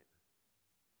for tonight?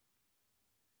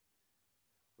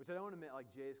 Which I don't want to admit,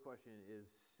 like Jay's question is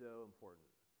so important.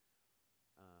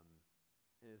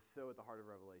 And is so at the heart of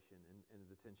Revelation and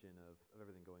the tension of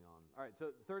everything going on. All right,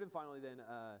 so third and finally then,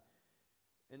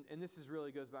 and this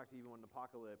really goes back to even what an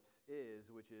apocalypse is,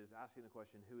 which is asking the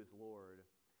question, who is Lord?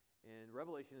 And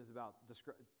Revelation is about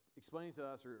explaining to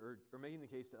us or making the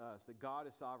case to us that God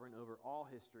is sovereign over all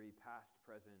history, past,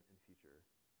 present, and future.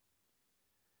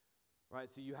 Right,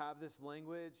 so you have this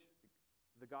language,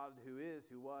 the God who is,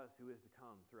 who was, who is to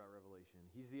come throughout Revelation.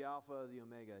 He's the Alpha, the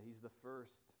Omega. He's the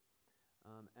first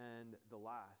and the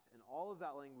last. And all of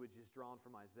that language is drawn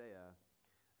from Isaiah,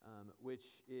 which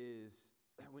is,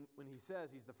 when he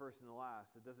says he's the first and the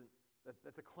last,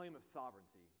 that's a claim of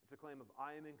sovereignty. It's a claim of,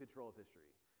 I am in control of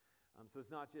history. So it's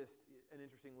not just an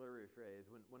interesting literary phrase.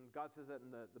 When God says that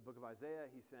in the book of Isaiah,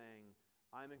 he's saying,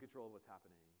 I'm in control of what's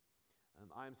happening.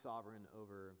 I am sovereign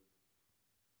over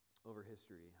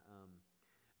history.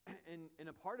 And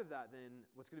a part of that, then,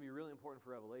 what's going to be really important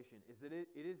for Revelation is that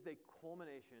it is the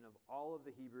culmination of all of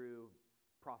the Hebrew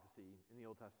prophecy in the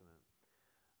Old Testament.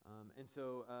 And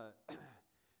so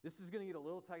this is going to get a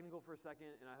little technical for a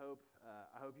second, and I hope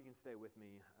you can stay with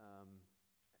me.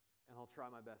 And I'll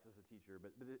try my best as a teacher,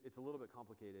 but it's a little bit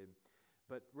complicated.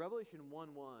 But Revelation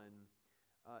 1:1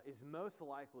 is most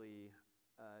likely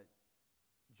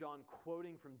John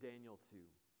quoting from Daniel 2.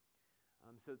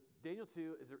 So Daniel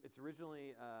 2 it's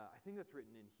originally, I think that's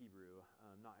written in Hebrew,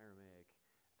 not Aramaic.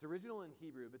 It's original in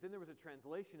Hebrew, but then there was a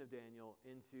translation of Daniel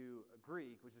into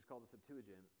Greek, which is called the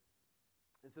Septuagint.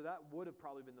 And so that would have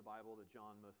probably been the Bible that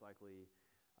John most likely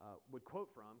would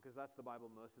quote from, because that's the Bible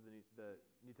most of the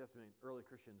New Testament early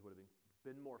Christians would have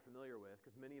been more familiar with,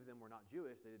 because many of them were not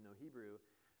Jewish, they didn't know Hebrew,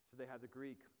 so they had the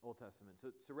Greek Old Testament.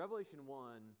 So Revelation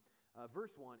 1,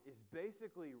 verse 1, is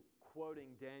basically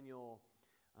quoting Daniel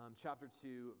chapter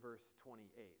 2, verse 28.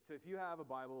 So if you have a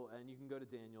Bible and you can go to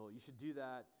Daniel, you should do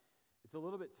that. It's a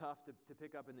little bit tough to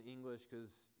pick up in the English,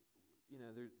 because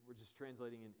we're just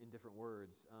translating in different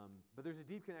words. But there's a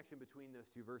deep connection between those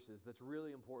two verses that's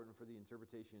really important for the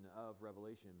interpretation of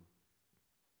Revelation.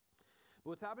 But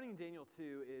what's happening in Daniel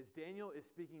 2 is Daniel is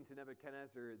speaking to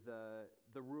Nebuchadnezzar,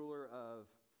 the ruler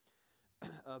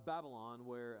of Babylon,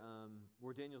 where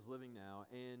Daniel's living now,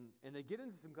 and they get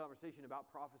into some conversation about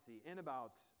prophecy and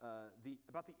about the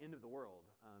end of the world,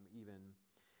 even.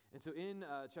 And so in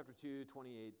chapter 2,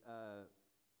 28,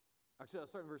 actually, I'll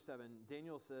start in verse 7.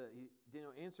 Daniel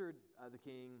answered the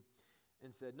king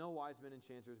and said, "No wise men,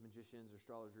 enchanters, magicians, or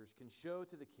astrologers can show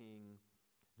to the king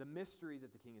the mystery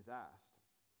that the king has asked.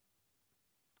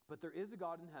 But there is a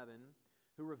God in heaven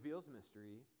who reveals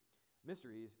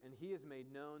mysteries, and he has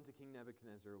made known to King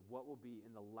Nebuchadnezzar what will be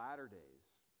in the latter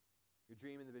days. Your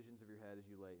dream and the visions of your head as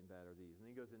you lay in bed are these." And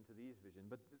then he goes into these visions.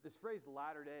 But this phrase,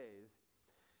 latter days,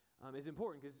 is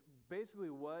important, because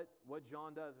basically what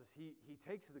John does is he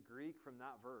takes the Greek from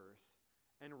that verse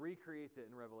and recreates it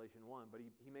in Revelation 1, but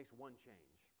he makes one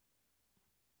change.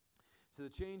 So the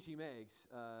change he makes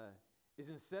is,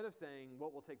 instead of saying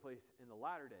what will take place in the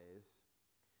latter days,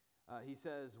 he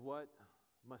says what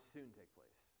must soon take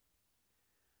place.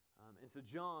 And so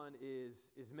John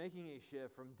is making a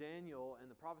shift from Daniel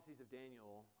and the prophecies of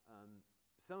Daniel,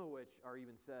 some of which are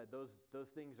even said,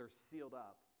 those things are sealed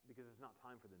up because it's not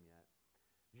time for them yet.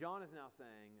 John is now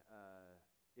saying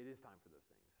it is time for those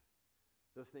things.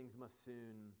 Those things must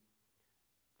soon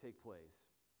take place.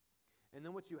 And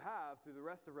then what you have through the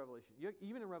rest of Revelation,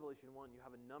 even in Revelation 1, you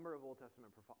have a number of Old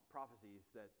Testament prophecies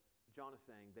that John is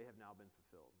saying they have now been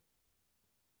fulfilled.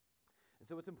 And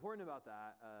so what's important about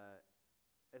that,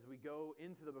 as we go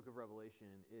into the book of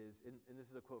Revelation, is, and this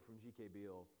is a quote from G.K.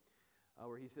 Beale,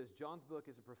 where he says, "John's book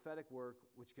is a prophetic work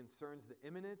which concerns the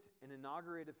imminent and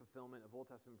inaugurated fulfillment of Old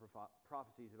Testament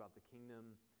prophecies about the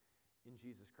kingdom in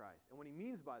Jesus Christ." And what he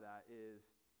means by that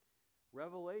is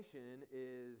Revelation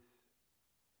is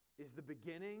the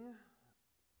beginning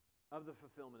of the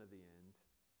fulfillment of the end,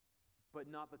 but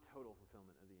not the total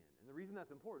fulfillment of the end. And the reason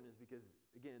that's important is because,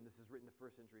 again, this is written to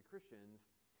first century Christians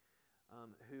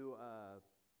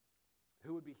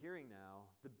who would be hearing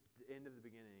now the end of the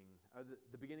beginning, or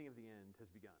the beginning of the end has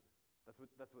begun. That's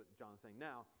what John's saying.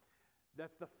 Now,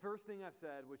 that's the first thing I've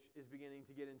said, which is beginning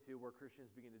to get into where Christians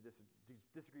begin to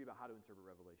disagree about how to interpret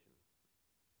Revelation.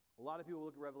 A lot of people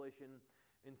look at Revelation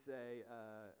and say,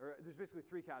 or there's basically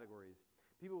three categories.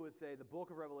 People would say the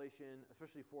bulk of Revelation,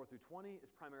 especially 4 through 20,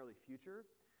 is primarily future.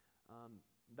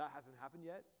 That hasn't happened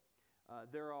yet.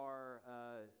 There are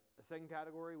a second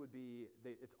category would be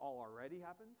it's all already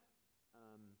happened.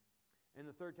 And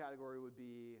the third category would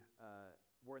be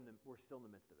we're still in the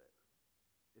midst of it.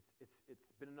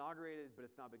 It's been inaugurated, but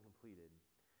it's not been completed.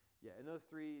 Yeah, and those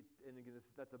three, and again,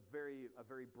 that's a very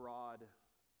broad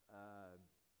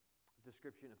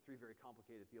description of three very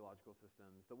complicated theological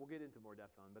systems that we'll get into more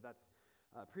depth on. But that's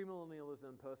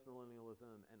premillennialism,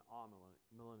 postmillennialism, and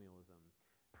amillennialism.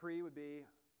 Pre would be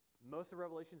most of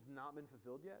Revelation's not been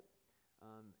fulfilled yet.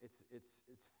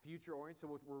 It's future oriented. So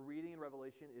what we're reading in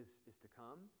Revelation is to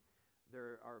come.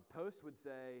 Our post would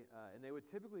say, and they would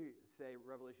typically say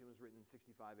Revelation was written in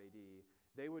 65 AD.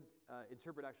 They would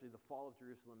interpret actually the fall of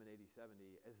Jerusalem in AD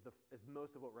 70 as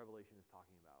most of what Revelation is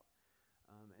talking about.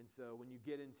 And so when you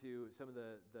get into some of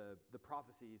the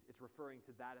prophecies, it's referring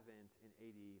to that event in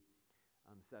AD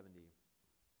 70.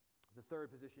 The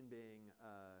third position being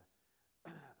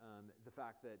the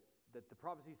fact that that the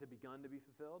prophecies have begun to be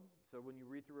fulfilled. So when you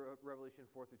read through Revelation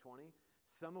 4 through 20,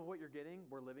 some of what you're getting,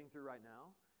 we're living through right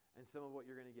now, and some of what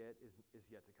you're going to get is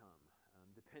yet to come,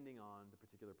 depending on the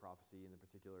particular prophecy and the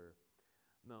particular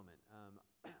moment.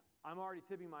 I'm already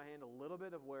tipping my hand a little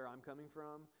bit of where I'm coming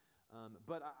from,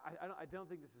 but I don't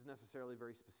think this is necessarily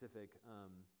very specific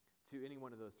to any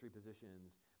one of those three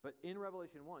positions. But in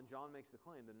Revelation 1, John makes the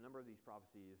claim that a number of these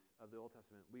prophecies of the Old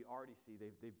Testament, we already see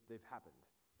they've happened.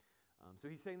 So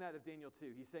he's saying that of Daniel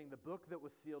 2. He's saying the book that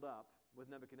was sealed up with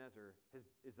Nebuchadnezzar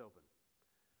is open.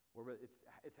 Or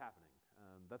it's happening.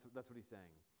 That's what he's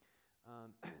saying.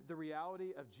 The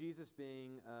reality of Jesus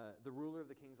being the ruler of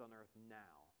the kings on earth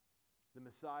now. The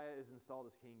Messiah is installed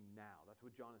as king now. That's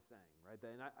what John is saying, right?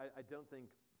 And I don't think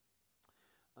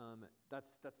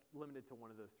that's limited to one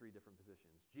of those three different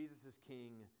positions. Jesus is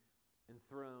king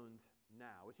enthroned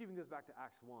now, which even goes back to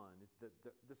Acts 1.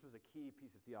 This was a key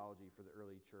piece of theology for the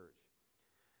early church.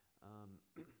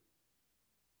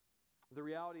 The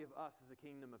reality of us as a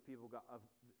kingdom of people,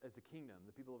 as a kingdom,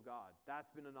 the people of God, that's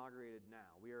been inaugurated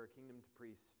now. We are a kingdom to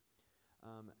priests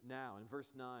now. In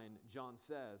verse 9, John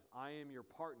says, I am your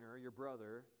partner, your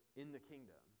brother, in the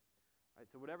kingdom. Right,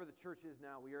 so whatever the church is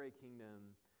now, we are a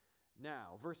kingdom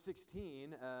now. Verse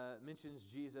 16 mentions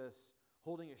Jesus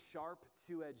holding a sharp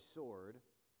two-edged sword,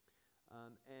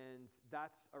 and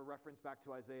that's a reference back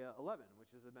to Isaiah 11,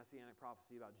 which is a messianic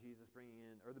prophecy about Jesus bringing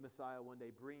in, or the Messiah one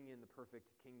day bringing in the perfect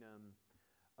kingdom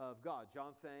of God.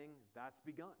 John's saying that's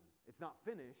begun. It's not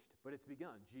finished, but it's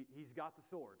begun. He's got the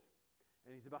sword,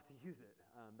 and he's about to use it.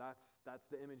 That's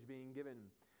the image being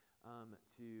given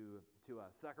to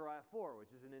us. Zechariah 4,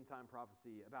 which is an end-time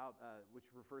prophecy about which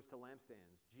refers to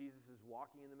lampstands. Jesus is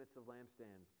walking in the midst of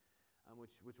lampstands,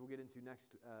 which we'll get into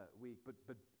next week.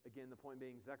 But again, the point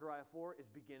being, Zechariah 4 is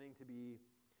beginning to be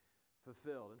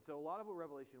fulfilled. And so a lot of what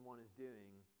Revelation 1 is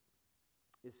doing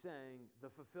is saying the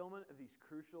fulfillment of these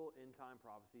crucial end-time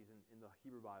prophecies in the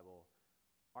Hebrew Bible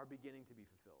are beginning to be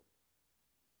fulfilled.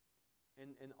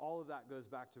 And all of that goes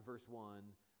back to verse 1,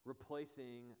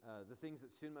 replacing the things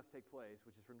that soon must take place,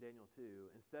 which is from Daniel 2.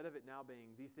 Instead of it now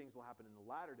being these things will happen in the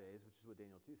latter days, which is what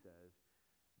Daniel 2 says,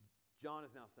 John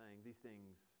is now saying these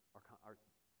things are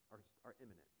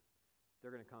imminent.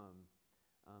 They're going to come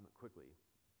quickly.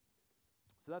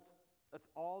 So that's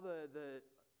all the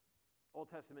Old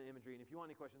Testament imagery. And if you want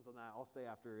any questions on that, I'll stay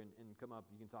after and come up.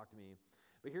 You can talk to me.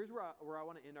 But here's where I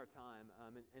want to end our time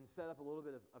and set up a little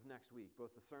bit of next week,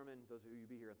 both the sermon, those of you who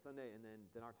be here on Sunday, and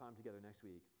then our time together next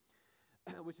week,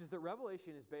 which is that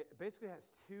Revelation is basically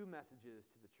has two messages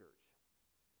to the church.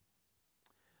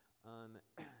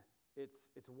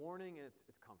 It's warning and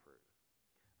it's comfort.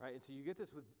 Right? And so you get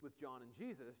this with John and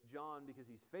Jesus. John, because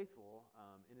he's faithful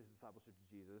in his discipleship to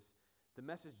Jesus, the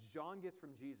message John gets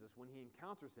from Jesus when he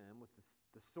encounters him with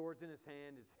the swords in his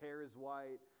hand, his hair is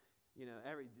white,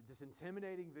 this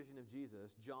intimidating vision of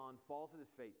Jesus, John falls at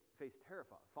his face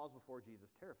terrified, falls before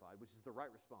Jesus terrified, which is the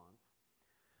right response.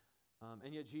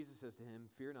 And yet Jesus says to him,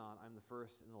 fear not, I am the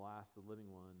first and the last, the living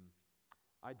one.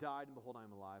 I died, and behold, I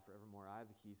am alive forevermore. I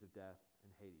have the keys of death and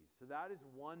Hades. So that is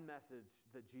one message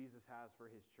that Jesus has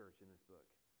for his church in this book,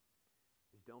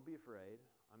 is don't be afraid.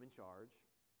 I'm in charge.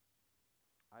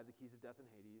 I have the keys of death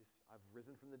and Hades. I've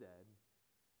risen from the dead.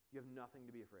 You have nothing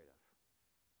to be afraid of.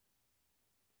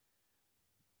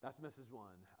 That's message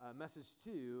one. Message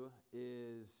two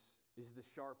is the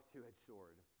sharp two-edged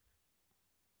sword,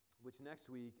 which next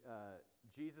week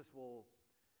Jesus will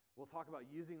talk about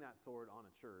using that sword on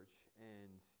a church,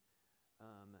 and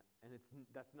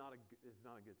it's not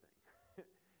a good thing.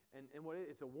 and what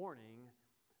it's a warning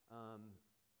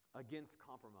against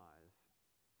compromise.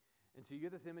 And so you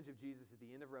get this image of Jesus at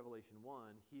the end of Revelation 1.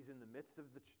 He's in the midst of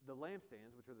the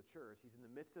lampstands, which are the church. He's in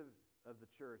the midst of the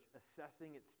church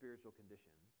assessing its spiritual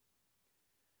condition.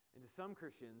 And to some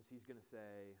Christians, he's going to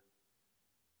say,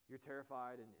 you're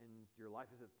terrified and your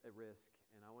life is at risk,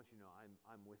 and I want you to know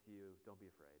I'm with you. Don't be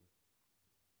afraid.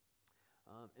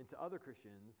 And to other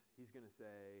Christians, he's going to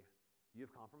say, you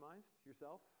have compromised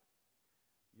yourself.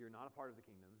 You're not a part of the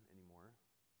kingdom anymore.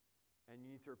 And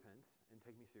you need to repent and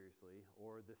take me seriously,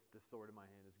 or this sword in my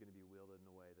hand is going to be wielded in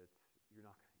a way that's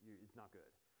it's not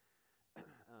good.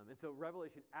 And so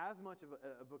Revelation, as much of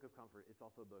a book of comfort, it's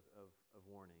also a book of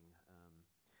warning,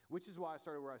 which is why I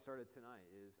started where I started tonight.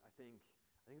 I think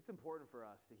it's important for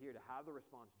us to have the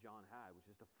response John had, which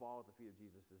is to fall at the feet of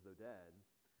Jesus as though dead,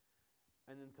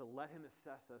 and then to let him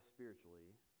assess us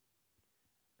spiritually,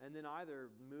 and then either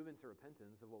move into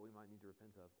repentance of what we might need to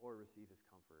repent of, or receive his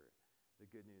comfort. The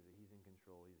good news that he's in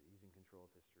control. He's in control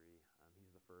of history.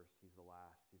 He's the first. He's the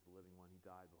last. He's the living one. He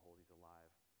died. Behold, he's alive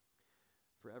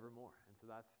forevermore. And so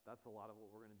that's a lot of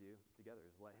what we're going to do together,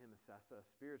 is let him assess us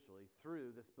spiritually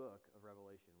through this book of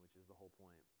Revelation, which is the whole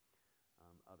point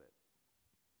of it.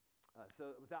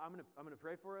 So with that, I'm gonna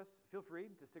pray for us. Feel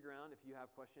free to stick around if you have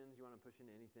questions, you want to push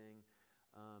into anything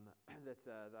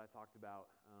that I talked about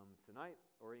tonight,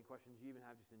 or any questions you even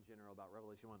have just in general about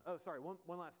Revelation 1. Oh, sorry, one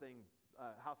last thing,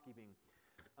 housekeeping.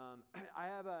 I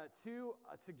have two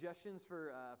suggestions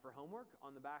for homework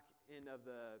on the back end of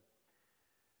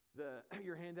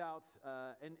your handouts,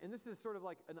 and this is sort of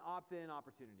like an opt-in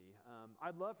opportunity.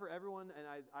 I'd love for everyone, and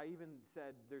I even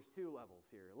said there's two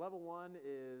levels here. Level one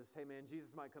is, hey man,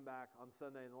 Jesus might come back on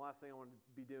Sunday, and the last thing I want to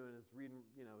be doing is reading,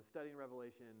 studying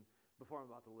Revelation before I'm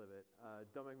about to live it.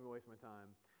 Don't make me waste my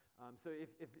time. So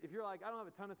if you're like, I don't have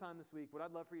a ton of time this week, what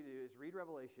I'd love for you to do is read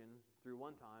Revelation through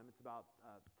one time. It's about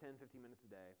 10, 15 minutes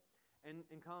a day. And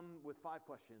come with 5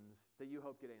 questions that you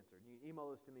hope get answered. You email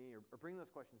those to me or bring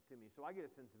those questions to me so I get a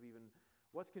sense of even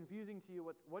what's confusing to you,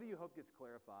 what do you hope gets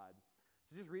clarified.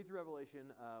 So just read through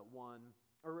Revelation 1,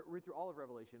 or read through all of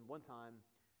Revelation one time,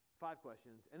 5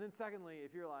 questions. And then secondly,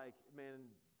 if you're like,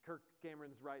 man, Kirk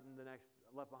Cameron's writing the next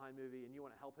Left Behind movie and you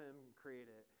want to help him create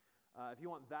it, if you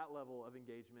want that level of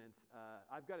engagement,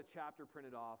 I've got a chapter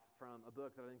printed off from a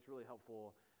book that I think is really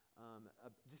helpful,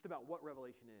 just about what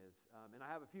Revelation is. And I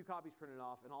have a few copies printed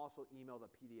off, and I'll also email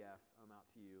the PDF out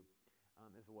to you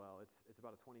as well. It's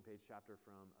about a 20-page chapter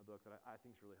from a book that I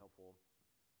think is really helpful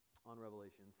on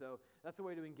Revelation. So that's a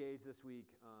way to engage this week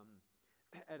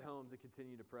at home to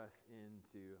continue to press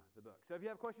into the book. So if you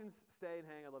have questions, stay and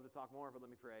hang. I'd love to talk more, but let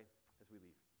me pray as we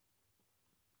leave.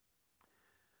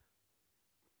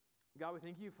 God, we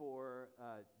thank you for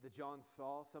that John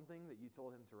saw something that you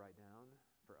told him to write down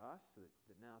for us, so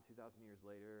that now 2,000 years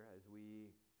later, as we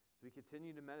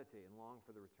continue to meditate and long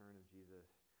for the return of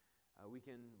Jesus, we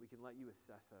can let you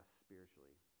assess us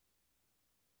spiritually.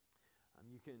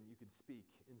 You can speak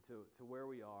into where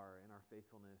we are in our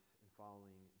faithfulness in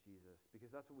following Jesus,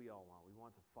 because that's what we all want. We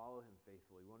want to follow him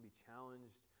faithfully. We want to be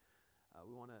challenged.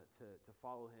 We want to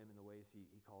follow him in the ways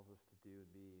he calls us to do and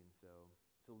be. And so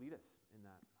lead us in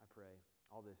that, I pray.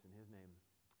 All this in his name.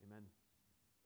 Amen.